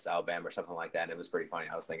week against Alabama or something like that. And it was pretty funny.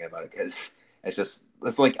 I was thinking about it because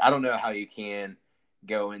it's like I don't know how you can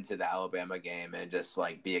go into the Alabama game and just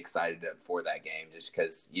like be excited for that game just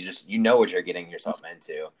because you know what you're getting yourself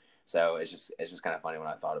into. So it's just kind of funny when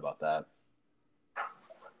I thought about that.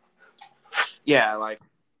 Yeah, like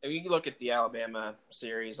if you look at the Alabama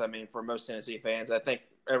series, I mean, for most Tennessee fans, I think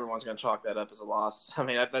everyone's going to chalk that up as a loss. I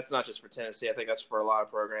mean, that's not just for Tennessee. I think that's for a lot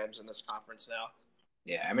of programs in this conference now.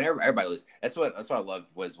 Yeah, I mean, everybody loses. That's what I love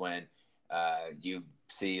was when you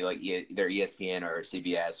see like either ESPN or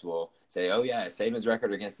CBS will say, "Oh yeah, Saban's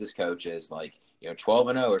record against this coach is like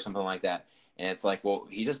 12-0 or something like that," and it's like, well,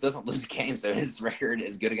 he just doesn't lose games, so his record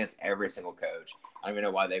is good against every single coach. I don't even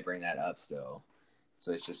know why they bring that up still.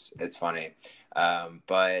 So it's funny,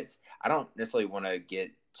 but I don't necessarily want to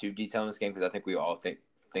get too detailed in this game because I think we all think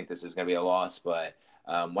this is going to be a loss. But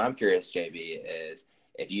what I'm curious, JB, is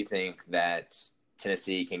if you think that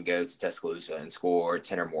Tennessee can go to Tuscaloosa and score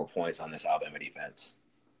 10 or more points on this Alabama defense.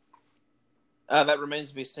 That remains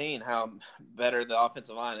to be seen how better the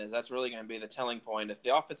offensive line is. That's really going to be the telling point. If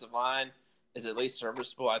the offensive line is at least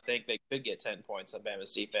serviceable, I think they could get 10 points on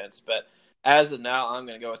Bama's defense. But as of now, I'm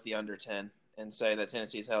going to go with the under 10. and say that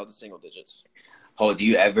Tennessee's held to single digits. Oh, do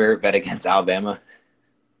you ever bet against Alabama?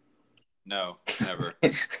 No, never.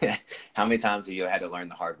 How many times have you had to learn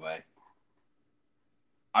the hard way?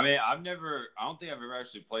 I mean, I don't think I've ever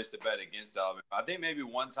actually placed a bet against Alabama. I think maybe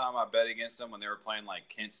one time I bet against them when they were playing like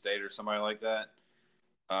Kent State or somebody like that.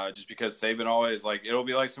 Just because Saban always, like, it'll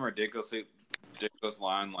be like some ridiculous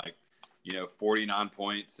line, like, 49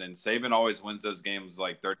 points. And Saban always wins those games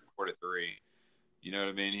like 34-3. You know what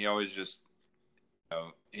I mean? He always just,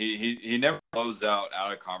 he never blows out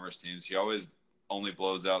of conference teams. He always only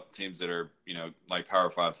blows out teams that are, like Power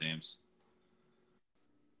 5 teams.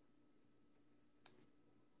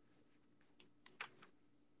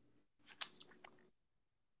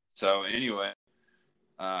 So anyway,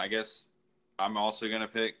 I guess I'm also going to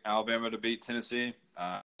pick Alabama to beat Tennessee.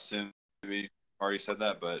 Soon we already said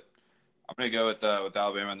that, but I'm going to go with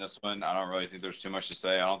Alabama in this one. I don't really think there's too much to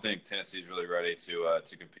say. I don't think Tennessee's really ready to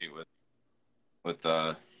compete with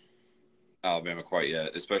Alabama quite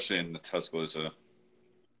yet, especially in the Tuscaloosa.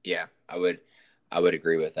 Yeah, I would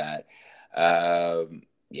agree with that.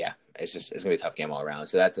 Yeah, it's gonna be a tough game all around.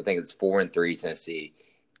 So that's the thing. It's 4-3 Tennessee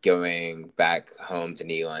going back home to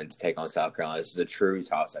Neyland to take on South Carolina. This is a true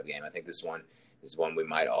toss-up game. I think this one is one we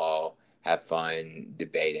might all have fun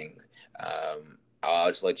debating. I'll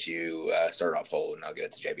just let you start off hold, and I'll get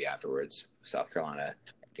it to JB afterwards. South Carolina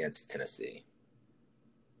against Tennessee.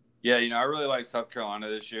 Yeah, I really like South Carolina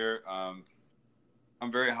this year. I'm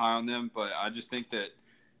very high on them, but I just think that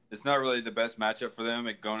it's not really the best matchup for them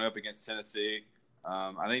going up against Tennessee.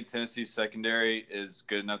 I think Tennessee's secondary is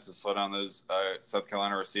good enough to slow down those South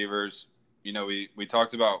Carolina receivers. We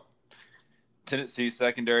talked about Tennessee's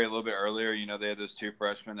secondary a little bit earlier. They had those 2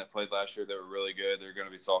 freshmen that played last year that were really good. They're going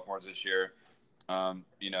to be sophomores this year.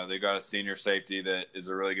 They got a senior safety that is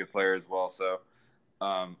a really good player as well. So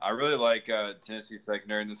I really like Tennessee's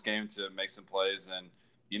secondary in this game to make some plays. And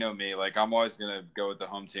me, like, I'm always going to go with the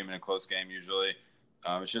home team in a close game usually.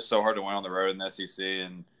 It's just so hard to win on the road in the SEC,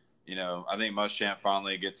 and I think Muschamp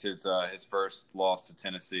finally gets his first loss to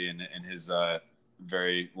Tennessee in his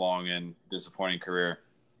very long and disappointing career.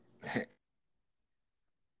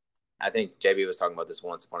 I think JB was talking about this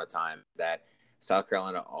once upon a time, that South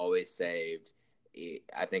Carolina always saved,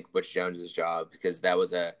 I think, Butch Jones's job, because it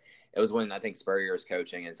was when I think Spurrier was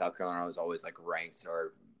coaching, and South Carolina was always like ranked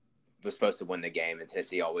or was supposed to win the game, and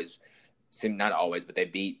Tennessee always seemed, not always, but they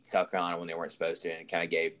beat South Carolina when they weren't supposed to, and it kind of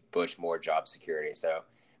gave Butch more job security. So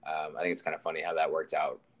I think it's kind of funny how that worked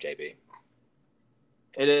out, JB.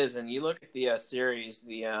 It is, and you look at the series,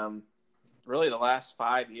 really the last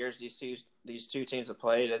 5 years these two teams have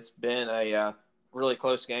played, it's been a really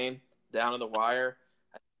close game down to the wire.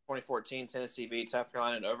 2014, Tennessee beat South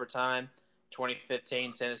Carolina in overtime.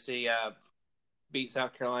 2015, Tennessee beat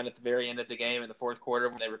South Carolina at the very end of the game in the fourth quarter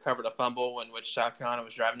when they recovered a fumble in which South Carolina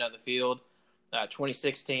was driving down the field.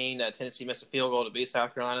 2016, Tennessee missed a field goal to beat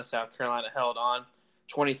South Carolina. South Carolina held on.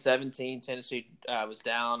 2017, Tennessee was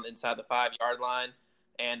down inside the 5-yard line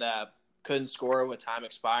and couldn't score with time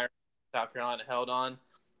expiring. South Carolina held on.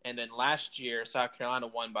 And then last year, South Carolina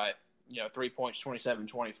won by 3 points,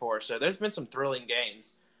 27-24. So there's been some thrilling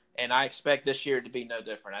games, and I expect this year to be no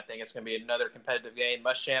different. I think it's going to be another competitive game.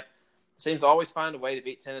 Muschamp seems to always find a way to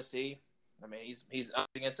beat Tennessee. I mean, he's up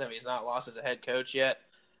against them. He's not lost as a head coach yet.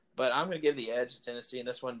 But I'm going to give the edge to Tennessee in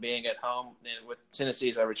this one, being at home and with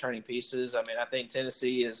Tennessee's returning pieces. I mean, I think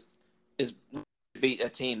Tennessee is beat a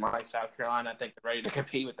team like South Carolina. I think they're ready to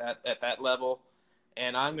compete with that at that level.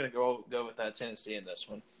 And I'm going to go with Tennessee in this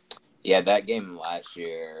one. Yeah, that game last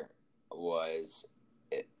year was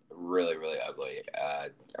really, really ugly.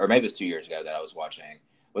 Or maybe it was 2 years ago that I was watching.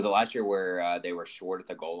 Was it last year where they were short at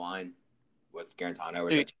the goal line with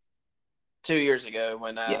Garantano? 2 years ago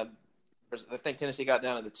when I think Tennessee got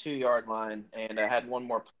down to the 2-yard line and had one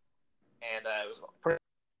more play, and it was a pretty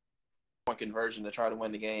point conversion to try to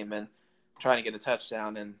win the game and trying to get a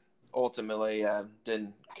touchdown, and ultimately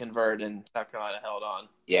didn't convert, and South Carolina held on.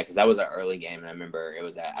 Yeah, because that was an early game, and I remember it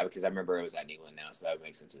was at Neyland now, so that would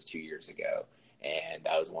make sense. It was 2 years ago, and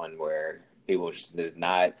that was one where people just did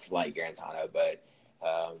not like Garantano, but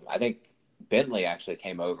I think Bentley actually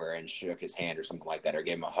came over and shook his hand or something like that, or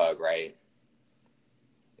gave him a hug, right?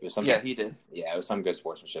 It was something. Yeah, he did. Yeah, it was some good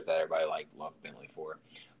sportsmanship that everybody loved Bentley for.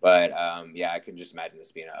 But I could just imagine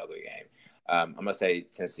this being an ugly game. I'm gonna say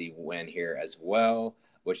Tennessee win here as well,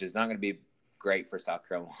 which is not going to be great for South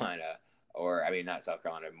Carolina, or I mean not South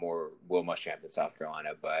Carolina, more Will Muschamp than South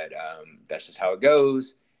Carolina. But that's just how it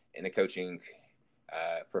goes in the coaching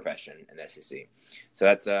profession in the SEC. So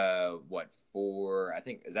that's four? I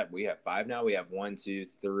think we have 5 now. We have 1, 2,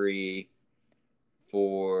 3,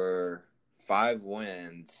 4, 5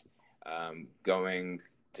 wins going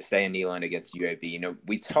to stay in Neyland against UAB.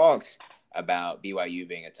 We talked about BYU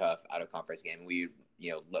being a tough out-of-conference game. We,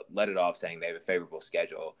 let it off saying they have a favorable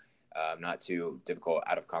schedule, not too difficult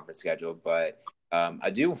out-of-conference schedule. But I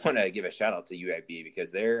do want to give a shout-out to UAB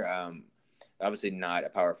because they're obviously not a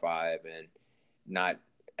Power 5 and not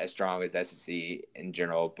as strong as SEC in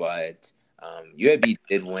general, but UAB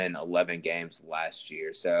did win 11 games last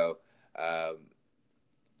year. So I'm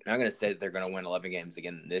not going to say that they're going to win 11 games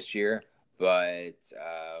again this year, but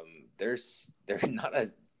they're not a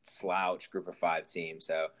slouch Group of 5 team.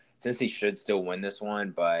 So Tennessee should still win this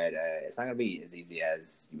one, but it's not going to be as easy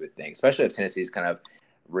as you would think, especially if Tennessee's kind of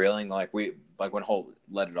reeling. Like when Holt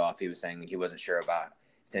let it off, he was saying he wasn't sure about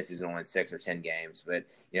Tennessee's going to win 6 or 10 games. But,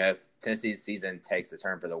 if Tennessee's season takes a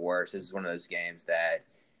turn for the worse, this is one of those games that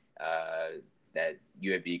that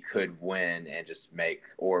UAB could win and just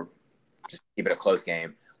keep it a close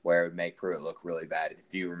game where it would make Pruitt look really bad.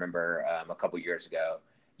 If you remember a couple years ago,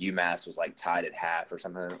 UMass was like tied at half or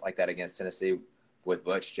something like that against Tennessee with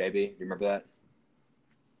Butch, JB. Do you remember that?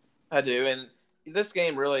 I do. And this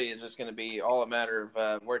game really is just going to be all a matter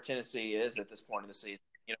of where Tennessee is at this point of the season,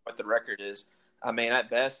 what the record is. I mean, at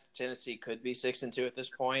best, Tennessee could be 6-2 at this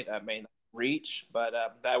point. I mean, reach, but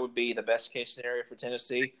that would be the best case scenario for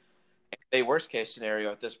Tennessee. A worst case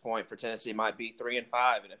scenario at this point for Tennessee might be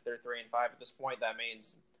 3-5, and if they're 3-5 at this point, that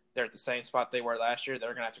means they're at the same spot they were last year. They're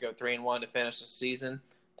going to have to go 3-1 to finish the season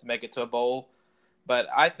to make it to a bowl. But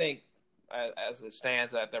I think, as it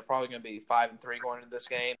stands, that they're probably going to be 5-3 going into this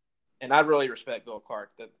game. And I really respect Bill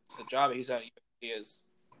Clark. The job he's done is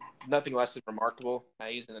nothing less than remarkable.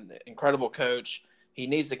 He's an incredible coach. He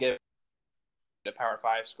needs to get a Power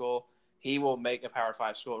 5 school. He will make a Power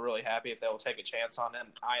 5 school really happy if they will take a chance on him.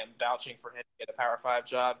 I am vouching for him to get a Power 5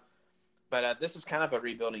 job. But this is kind of a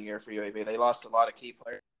rebuilding year for UAB. They lost a lot of key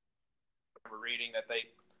players. We're reading that they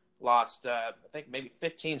lost, I think, maybe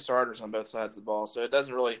 15 starters on both sides of the ball. So it's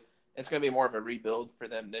going to be more of a rebuild for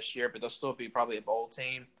them this year, but they'll still be probably a bowl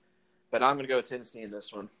team. But I'm going to go with Tennessee in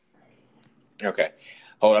this one. Okay.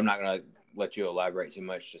 Hold, I'm not going to let you elaborate too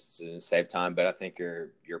much just to save time, but I think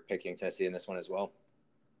you're picking Tennessee in this one as well.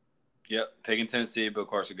 Yep, picking Tennessee. Bill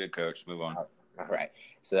Clark's a good coach. Move on. All right.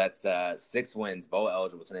 So that's 6 wins, bowl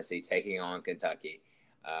eligible Tennessee taking on Kentucky.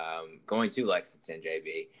 Going to Lexington,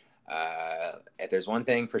 JB. If there's one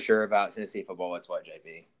thing for sure about Tennessee football, it's what,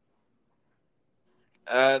 JB?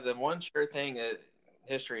 The one sure thing that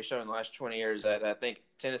history has shown in the last 20 years that I think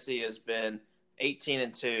Tennessee has been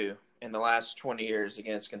 18-2 in the last 20 years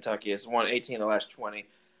against Kentucky. It's won 18 of the last 20.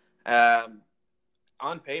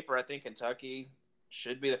 On paper, I think Kentucky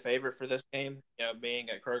should be the favorite for this game, being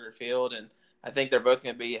at Kroger Field. And I think they're both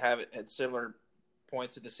going to have it at similar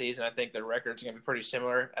points of the season. I think their records are going to be pretty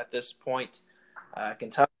similar at this point.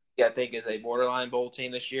 Kentucky, I think, is a borderline bowl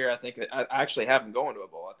team this year. I think that I actually have them going to a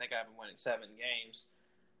bowl. I think I have them winning 7 games.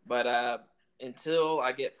 But until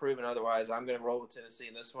I get proven otherwise, I'm going to roll with Tennessee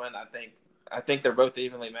in this one. I think they're both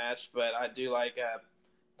evenly matched, but I do like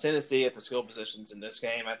Tennessee at the skill positions in this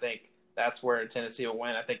game. I think that's where Tennessee will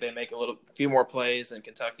win. I think they make a few more plays than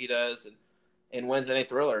Kentucky does and wins any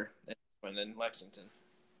thriller in Lexington.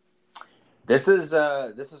 This is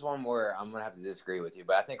one where I'm going to have to disagree with you,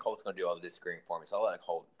 but I think Holt's going to do all the disagreeing for me, so I'll let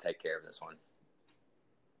Holt take care of this one.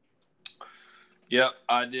 Yep,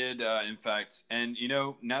 I did, in fact. And,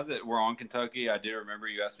 now that we're on Kentucky, I did remember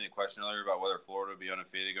you asked me a question earlier about whether Florida would be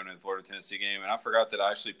undefeated going to the Florida-Tennessee game, and I forgot that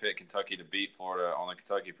I actually picked Kentucky to beat Florida on the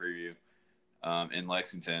Kentucky preview in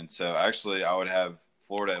Lexington. So, actually, I would have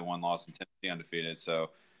Florida at 1 loss and Tennessee undefeated. So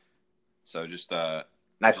just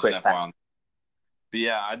nice quick fact. But,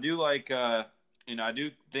 yeah, I do like I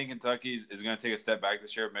do think Kentucky is going to take a step back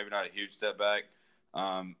this year, maybe not a huge step back.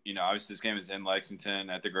 Obviously this game is in Lexington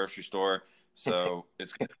at the grocery store. So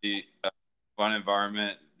it's going to be a fun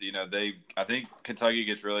environment. I think Kentucky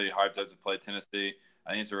gets really hyped up to play Tennessee.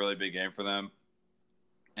 I think it's a really big game for them.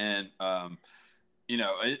 And,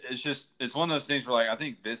 it's one of those things where, I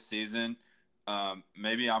think this season,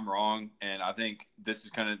 maybe I'm wrong, and I think this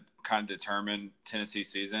is going to kind of determine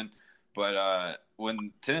Tennessee's season. But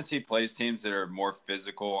when Tennessee plays teams that are more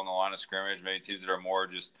physical on the line of scrimmage, maybe teams that are more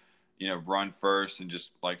just – run first and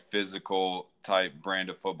just physical type brand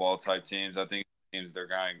of football type teams. I think teams they're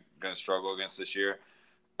going to struggle against this year.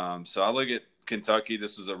 So I look at Kentucky.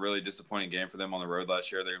 This was a really disappointing game for them on the road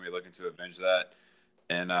last year. They're going to be looking to avenge that.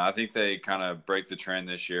 And I think they kind of break the trend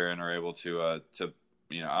this year and are able to I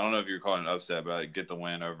don't know if you're calling it an upset, but I get the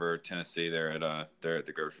win over Tennessee there at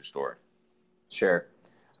the grocery store. Sure.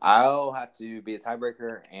 I'll have to be a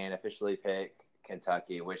tiebreaker and officially pick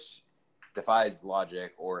Kentucky, which defies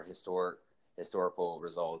logic or historical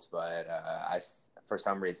results, but for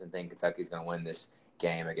some reason, think Kentucky's going to win this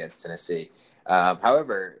game against Tennessee.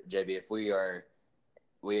 However, JB, if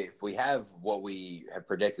we have what we have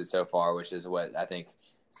predicted so far, which is what I think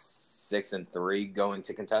 6-3 going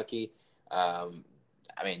to Kentucky, I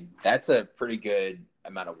mean, that's a pretty good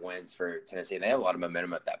amount of wins for Tennessee. They have a lot of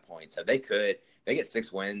momentum at that point. So they get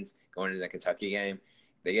 6 wins going into the Kentucky game.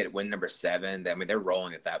 They get win number 7. I mean, they're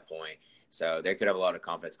rolling at that point. So they could have a lot of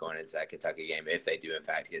confidence going into that Kentucky game if they do, in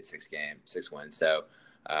fact, get 6 wins. So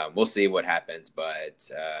we'll see what happens. But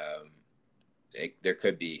there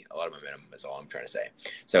could be a lot of momentum is all I'm trying to say.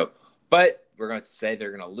 So, but we're going to say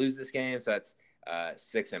they're going to lose this game. So that's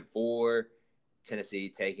 6-4. Tennessee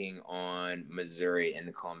taking on Missouri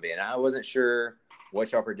in Columbia. And I wasn't sure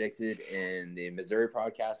what y'all predicted in the Missouri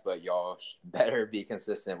podcast, but y'all better be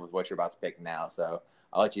consistent with what you're about to pick now. So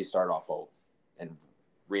I'll let you start off and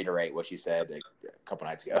reiterate what you said a couple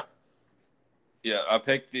nights ago. Yeah, I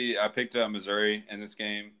picked Missouri in this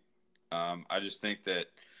game. I just think that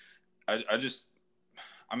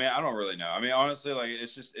I mean, I don't really know. I mean, honestly, like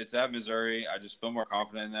it's at Missouri. I just feel more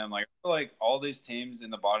confident in them. Like I feel like all these teams in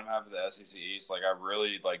the bottom half of the SEC East, like I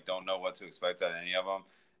really don't know what to expect out of any of them,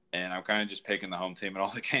 and I'm kind of just picking the home team in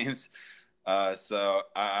all the games. So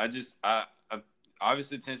I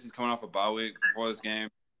obviously Tennessee's coming off a bye week before this game,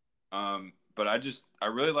 but I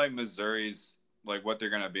really like Missouri's like what they're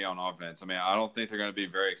going to be on offense. I mean, I don't think they're going to be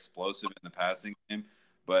very explosive in the passing game,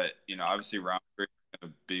 but obviously Roundtree to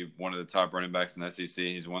be one of the top running backs in the SEC.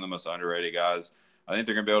 He's one of the most underrated guys. I think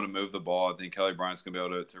they're going to be able to move the ball. I think Kelly Bryant's going to be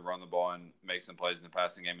able to run the ball and make some plays in the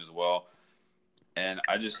passing game as well. And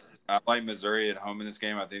I like Missouri at home in this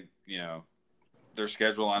game. I think, their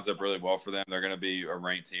schedule lines up really well for them. They're going to be a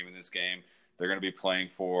ranked team in this game. They're going to be playing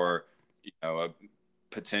for, a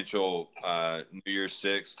potential New Year's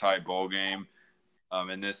Six type bowl game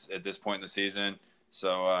at this point in the season.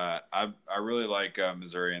 So I really like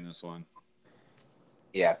Missouri in this one.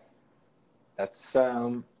 Yeah, that's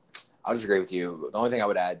I'll just agree with you. The only thing I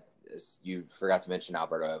would add is you forgot to mention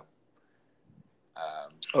Alberto.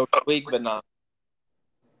 Weak, but not.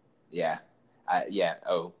 Yeah,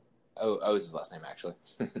 O is his last name actually.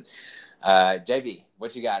 JB,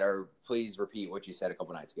 what you got? Or please repeat what you said a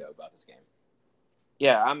couple nights ago about this game.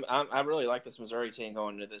 Yeah, I really like this Missouri team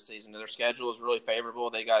going into this season. Their schedule is really favorable.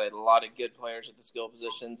 They got a lot of good players at the skill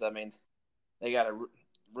positions. I mean, they got a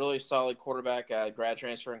really solid quarterback, grad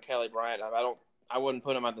transfer in Kelly Bryant. I wouldn't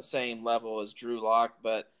put him at the same level as Drew Lock,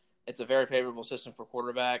 but it's a very favorable system for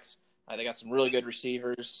quarterbacks. They got some really good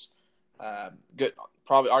receivers. Good,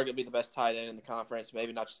 probably arguably the best tight end in the conference.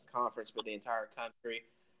 Maybe not just the conference, but the entire country.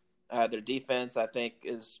 Their defense, I think,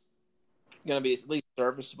 is going to be at least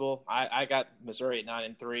serviceable. I got Missouri at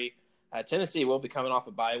 9-3. Tennessee will be coming off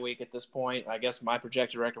a bye week at this point. I guess my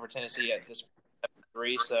projected record for Tennessee at this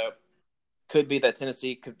point is 7-3, so could be that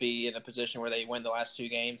Tennessee could be in a position where they win the last 2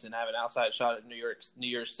 games and have an outside shot at New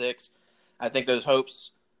Year's Six. I think those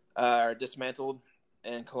hopes are dismantled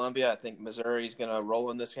in Columbia. I think Missouri is going to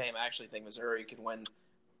roll in this game. I actually think Missouri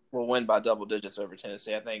will win by double digits over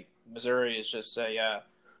Tennessee. I think Missouri is just a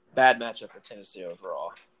bad matchup for Tennessee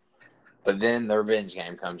overall. But then the revenge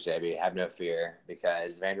game comes, JB. Have no fear,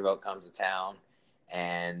 because Vanderbilt comes to town,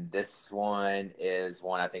 and this one is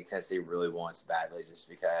one I think Tennessee really wants badly, just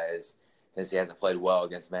because Tennessee hasn't played well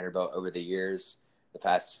against Vanderbilt over the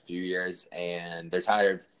past few years, and they're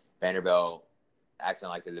tired of Vanderbilt acting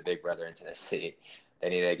like they're the big brother in Tennessee. They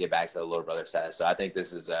need to get back to the little brother status. So I think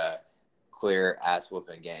this is a clear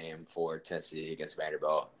ass-whooping game for Tennessee against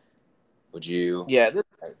Vanderbilt. Would you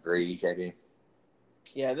agree, JB?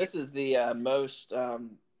 Yeah, this is the most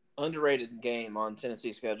underrated game on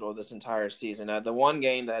Tennessee's schedule this entire season. The one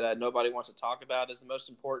game that nobody wants to talk about is the most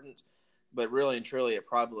important, but really and truly it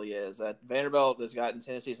probably is. Vanderbilt has gotten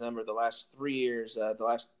Tennessee's number the last 3 years. The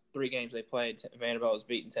last 3 games they played, Vanderbilt has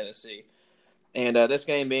beaten Tennessee. And this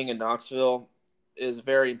game being in Knoxville is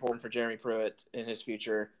very important for Jeremy Pruitt in his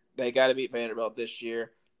future. They got to beat Vanderbilt this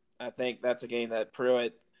year. I think that's a game that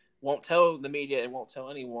Pruitt won't tell the media and won't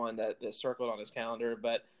tell anyone that is circled on his calendar,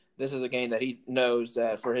 but this is a game that he knows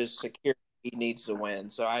that for his security he needs to win.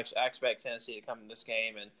 So I expect Tennessee to come in this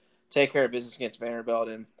game and take care of business against Vanderbilt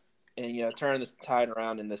and turn this tide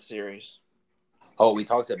around in this series. Oh, we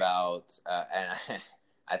talked about, and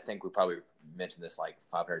I think we probably mentioned this like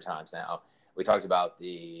 500 times now. We talked about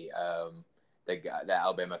the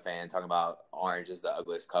Alabama fan talking about orange is the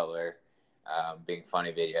ugliest color, being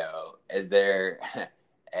funny video. Is there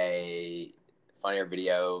a funnier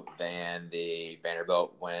video than the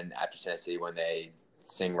Vanderbilt win after Tennessee when they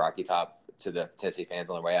sing Rocky Top to the Tennessee fans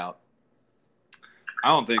on their way out? I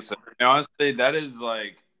don't think so. Honestly, that is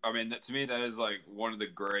like I mean, to me, that is like one of the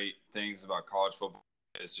great things about college football.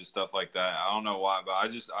 It's just stuff like that. I don't know why, but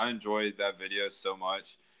I enjoyed that video so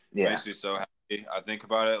much. It makes me so happy. I think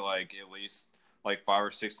about it like at least like 5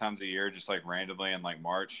 or 6 times a year, just like randomly in like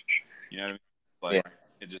March. You know what I mean? Like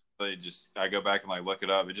it just really I go back and like look it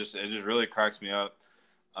up. It just really cracks me up.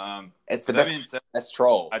 It's the best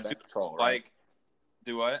troll. Best troll, right? Like,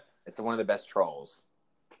 do what? It's one of the best trolls.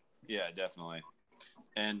 Yeah, definitely.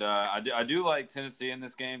 And I do like Tennessee in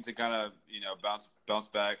this game to kind of bounce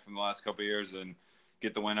back from the last couple of years and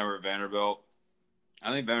get the win over Vanderbilt.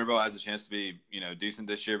 I think Vanderbilt has a chance to be decent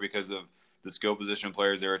this year because of the skill position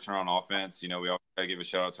players they return on offense. We always gotta give a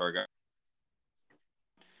shout out to our guy.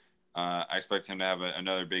 I expect him to have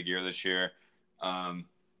another big year this year.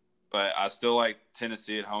 But I still like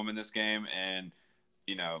Tennessee at home in this game, and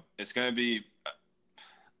it's going to be.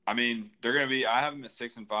 I mean, they're going to be. I have them at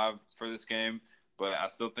 6-5 for this game, but I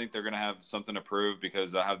still think they're going to have something to prove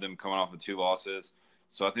because I have them coming off of 2 losses.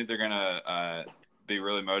 So I think they're going to be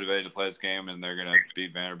really motivated to play this game, and they're going to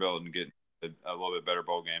beat Vanderbilt and get a little bit better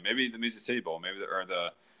bowl game. Maybe the Music City Bowl,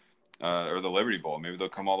 or the Liberty Bowl. Maybe they'll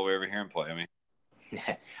come all the way over here and play. I mean,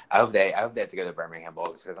 I hope they have to go to the Birmingham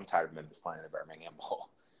Bowl because I'm tired of Memphis playing in the Birmingham Bowl.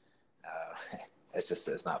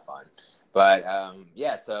 It's not fun. But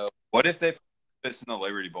yeah. So what if they put this in the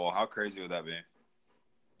Liberty Bowl? How crazy would that be?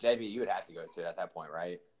 JB, you would have to go to it at that point,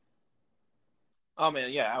 right? Oh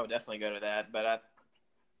man, yeah, I would definitely go to that. But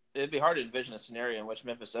it'd be hard to envision a scenario in which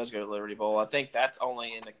Memphis does go to the Liberty Bowl. I think that's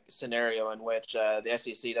only in a scenario in which the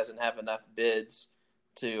SEC doesn't have enough bids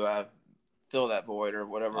to fill that void or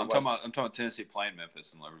whatever. I'm talking about Tennessee playing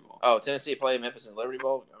Memphis in Liberty Bowl. Oh, Tennessee playing Memphis in Liberty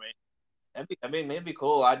Bowl. I mean, it'd be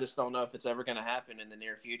cool. I just don't know if it's ever going to happen in the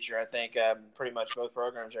near future. I think pretty much both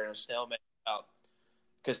programs are in a stalemate out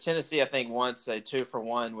because Tennessee, I think, wants a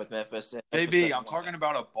 2-for-1 with Memphis. Maybe I'm talking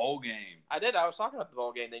about a bowl game. I was talking about the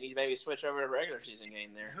bowl game. They need to maybe switch over to a regular season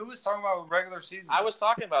game there. Who was talking about regular season? I was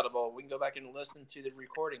talking about a bowl. We can go back and listen to the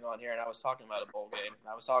recording on here, and I was talking about a bowl game.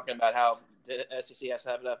 I was talking about how the SEC has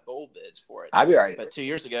to have enough bowl bids for it. I'd be all right. But 2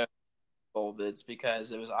 years ago, bowl bids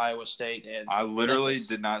because it was Iowa State and I literally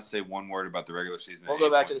did not say one word about the regular season. We'll go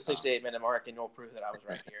back to the 68-minute mark, and you'll prove that I was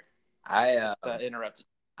right here. I interrupted.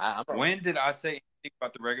 When did I say anything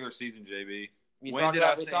about the regular season, JB? We talked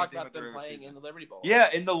about them playing in the Liberty Bowl. Yeah,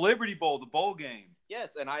 in the Liberty Bowl, the bowl game.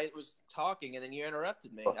 Yes, and I was talking, and then you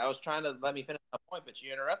interrupted me. I was trying to let me finish my point, but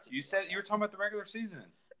you interrupted. You said you were talking about the regular season.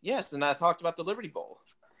 Yes, and I talked about the Liberty Bowl.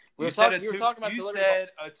 You said a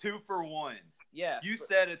 2-for-1. Yes. You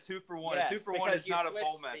said a 2-for-1. Yes, a 2-for-1 is not a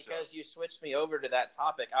bowl matchup. Because you switched me over to that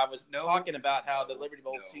topic. I was talking about how the Liberty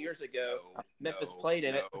Bowl 2 years ago, Memphis played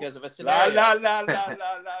in it because of a scenario. La. I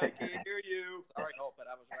can't hear you. Sorry, Hope, but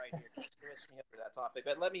I was right here. You switched me over to that topic.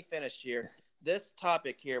 But let me finish here. This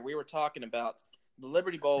topic here, we were talking about the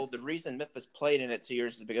Liberty Bowl. The reason Memphis played in it 2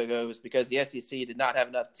 years ago was because the SEC did not have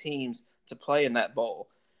enough teams to play in that bowl.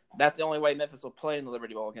 That's the only way Memphis will play in the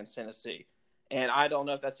Liberty Bowl against Tennessee. And I don't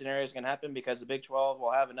know if that scenario is going to happen because the Big 12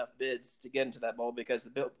 will have enough bids to get into that bowl because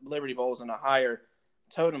the Liberty Bowl is in a higher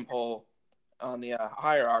totem pole on the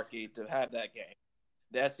hierarchy to have that game.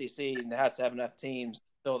 The SEC has to have enough teams to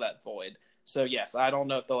fill that void. So, yes, I don't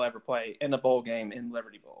know if they'll ever play in a bowl game in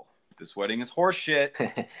Liberty Bowl. This wedding is horse shit.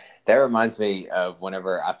 That reminds me of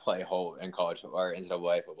whenever I play Holt in college or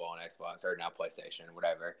NCAA football on Xbox or now PlayStation,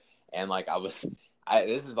 whatever. And,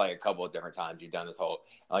 this is like a couple of different times you've done this whole,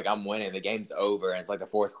 I'm winning, the game's over, and it's like the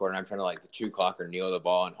fourth quarter, and I'm trying to the chew clock or kneel the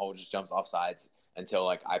ball, and Holt just jumps off sides until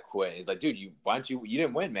I quit. He's like, dude, you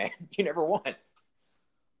didn't win, man. You never won.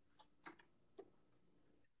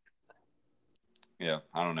 Yeah,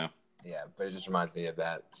 I don't know. Yeah, but it just reminds me of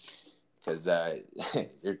that because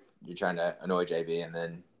you're trying to annoy JB, and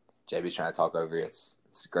then JB's trying to talk over you. It's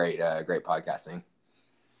great podcasting.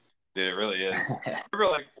 Dude, it really is. I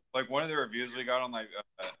remember one of the reviews we got on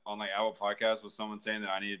Apple Podcast was someone saying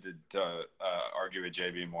that I needed to argue with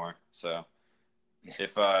JB more. So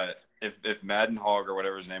if Madden Hog or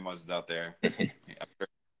whatever his name was is out there,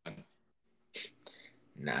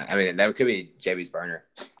 nah, I mean that could be JB's burner.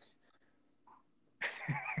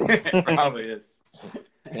 It probably is.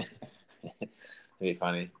 It'd be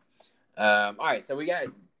funny. All right, so we got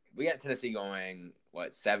Tennessee going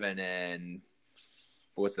 7-4.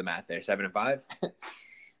 What's the math there? 7-5.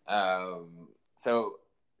 So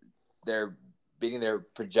they're beating their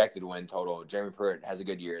projected win total. Jeremy Pruitt has a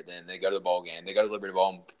good year. Then they go to the bowl game. They go to the Liberty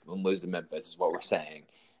Bowl and lose to Memphis. Is what we're saying.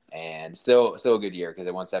 And still a good year because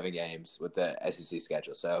they won 7 games with the SEC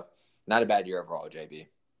schedule. So not a bad year overall, JB.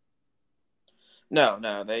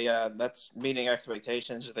 No, they that's meeting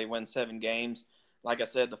expectations. They win 7 games. Like I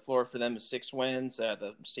said, the floor for them is 6 wins.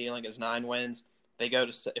 The ceiling is 9 wins.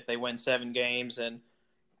 if they win 7 games and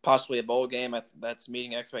possibly a bowl game, that's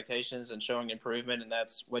meeting expectations and showing improvement, and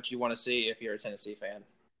that's what you want to see if you're a Tennessee fan.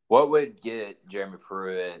 What would get Jeremy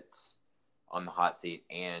Pruitt on the hot seat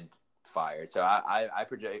and fired? So I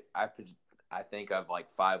think of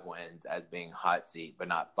like 5 wins as being hot seat, but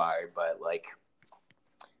not fired. But like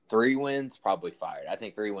 3 wins, probably fired. I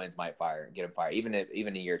think 3 wins might get him fired, even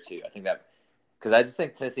in year 2. I think that because I just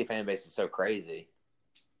think Tennessee fan base is so crazy.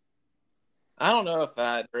 I don't know if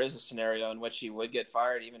there is a scenario in which he would get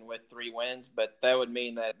fired even with 3 wins, but that would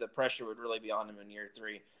mean that the pressure would really be on him in year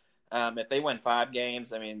 3. If they win 5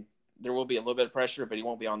 games, I mean, there will be a little bit of pressure, but he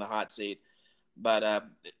won't be on the hot seat. But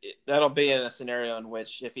that'll be in a scenario in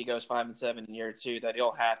which if he goes 5-7 in year 2, that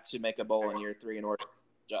he'll have to make a bowl in year 3 in order to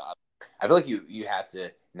get a job. I feel like you have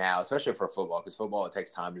to now, especially for football, because football, it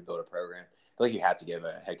takes time to build a program. I feel like you have to give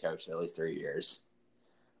a head coach at least 3 years.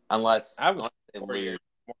 Unless they lose.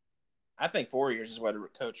 I think 4 years is what a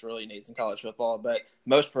coach really needs in college football, but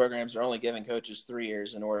most programs are only giving coaches 3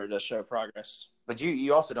 years in order to show progress. But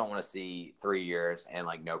you also don't want to see 3 years and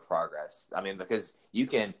like no progress. I mean, because you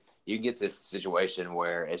can get to a situation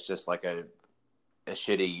where it's just like a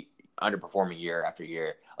shitty, underperforming year after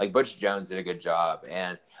year. Like Butch Jones did a good job,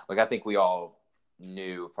 and like I think we all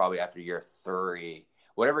knew probably after year 3,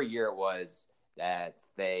 whatever year it was, that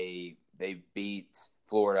they beat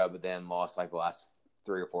Florida, but then lost like the last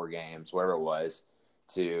 3 or 4 games, whatever it was,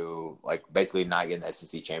 to like basically not get an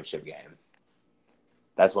SEC championship game.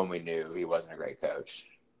 That's when we knew he wasn't a great coach.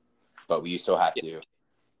 But you still have to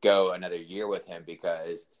go another year with him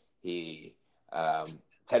because he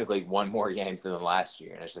technically won more games than the last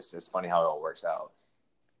year. And it's funny how it all works out.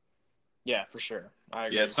 Yeah, for sure. I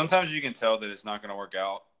agree. Yeah, sometimes you can tell that it's not going to work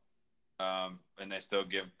out. And they still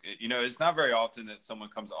give – it's not very often that someone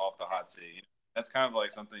comes off the hot seat. That's kind of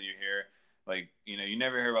like something you hear. Like, you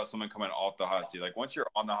never hear about someone coming off the hot seat. Like, once you're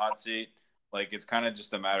on the hot seat, like, it's kind of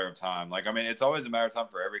just a matter of time. Like, I mean, it's always a matter of time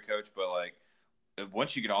for every coach, but, like,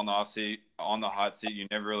 once you get on the hot seat, you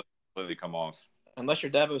never really completely come off. Unless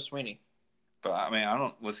you're Dabo Swinney. But, I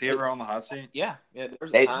mean, was he ever on the hot seat? Yeah. There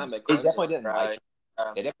was a time that they definitely didn't like him.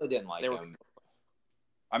 They definitely didn't like him.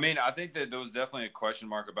 I mean, I think that there was definitely a question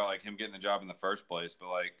mark about, like, him getting the job in the first place. But,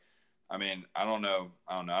 like, I mean, I don't know.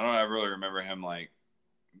 I don't ever really remember him, like,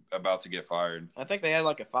 about to get fired. I think they had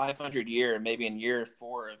like a 500 year, maybe in year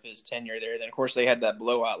 4 of his tenure there. Then, of course, they had that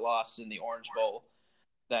blowout loss in the Orange Bowl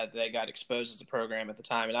that they got exposed as a program at the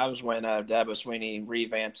time. And that was when Dabo Swinney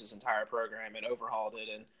revamped his entire program and overhauled it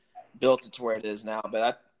and built it to where it is now.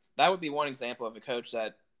 But that would be one example of a coach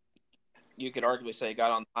that you could arguably say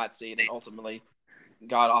got on the hot seat and ultimately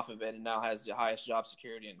got off of it and now has the highest job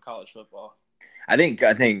security in college football. I think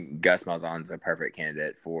Gus Malzahn's a perfect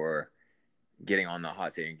candidate for getting on the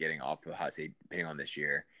hot seat and getting off the hot seat, depending on this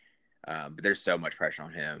year. But there's so much pressure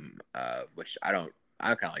on him, which I kind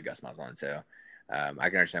of like Gus Malzahn, so I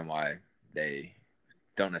can understand why they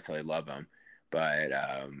don't necessarily love him. But,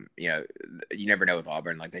 you never know with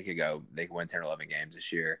Auburn. Like, they could win 10 or 11 games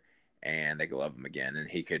this year, and they could love him again, and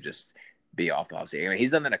he could just be off the hot seat. I mean,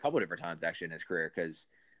 he's done that a couple of different times, actually, in his career, because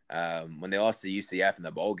when they lost to UCF in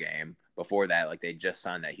the bowl game, before that, like, they just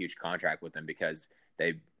signed that huge contract with him because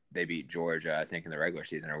they beat Georgia, I think, in the regular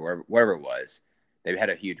season or wherever it was. They had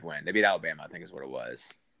a huge win. They beat Alabama, I think is what it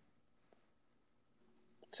was.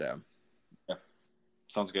 So. Yeah.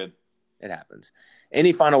 Sounds good. It happens.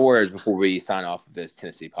 Any final words before we sign off of this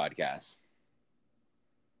Tennessee podcast?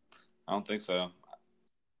 I don't think so.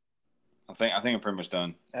 I think I'm pretty much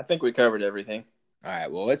done. I think we covered everything. All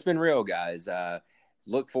right. Well, it's been real, guys.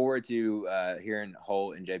 Look forward to hearing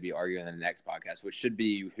Holt and JB argue in the next podcast, which should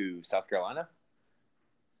be who? South Carolina?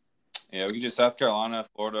 Yeah, we could do South Carolina,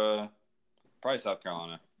 Florida, probably South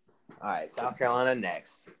Carolina. All right, South Carolina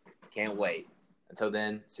next. Can't wait. Until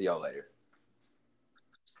then, see y'all later.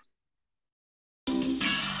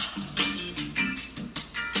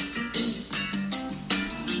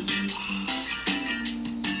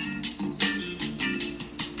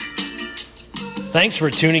 Thanks for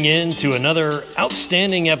tuning in to another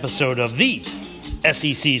outstanding episode of the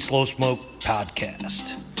SEC Slow Smoke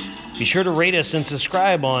Podcast. Be sure to rate us and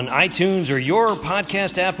subscribe on iTunes or your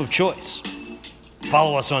podcast app of choice.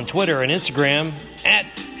 Follow us on Twitter and Instagram at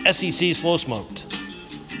SEC Slow Smoked.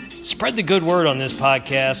 Spread the good word on this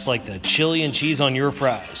podcast like the chili and cheese on your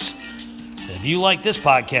fries. If you like this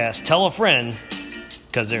podcast, tell a friend,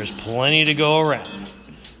 because there's plenty to go around.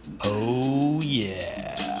 Oh, yeah.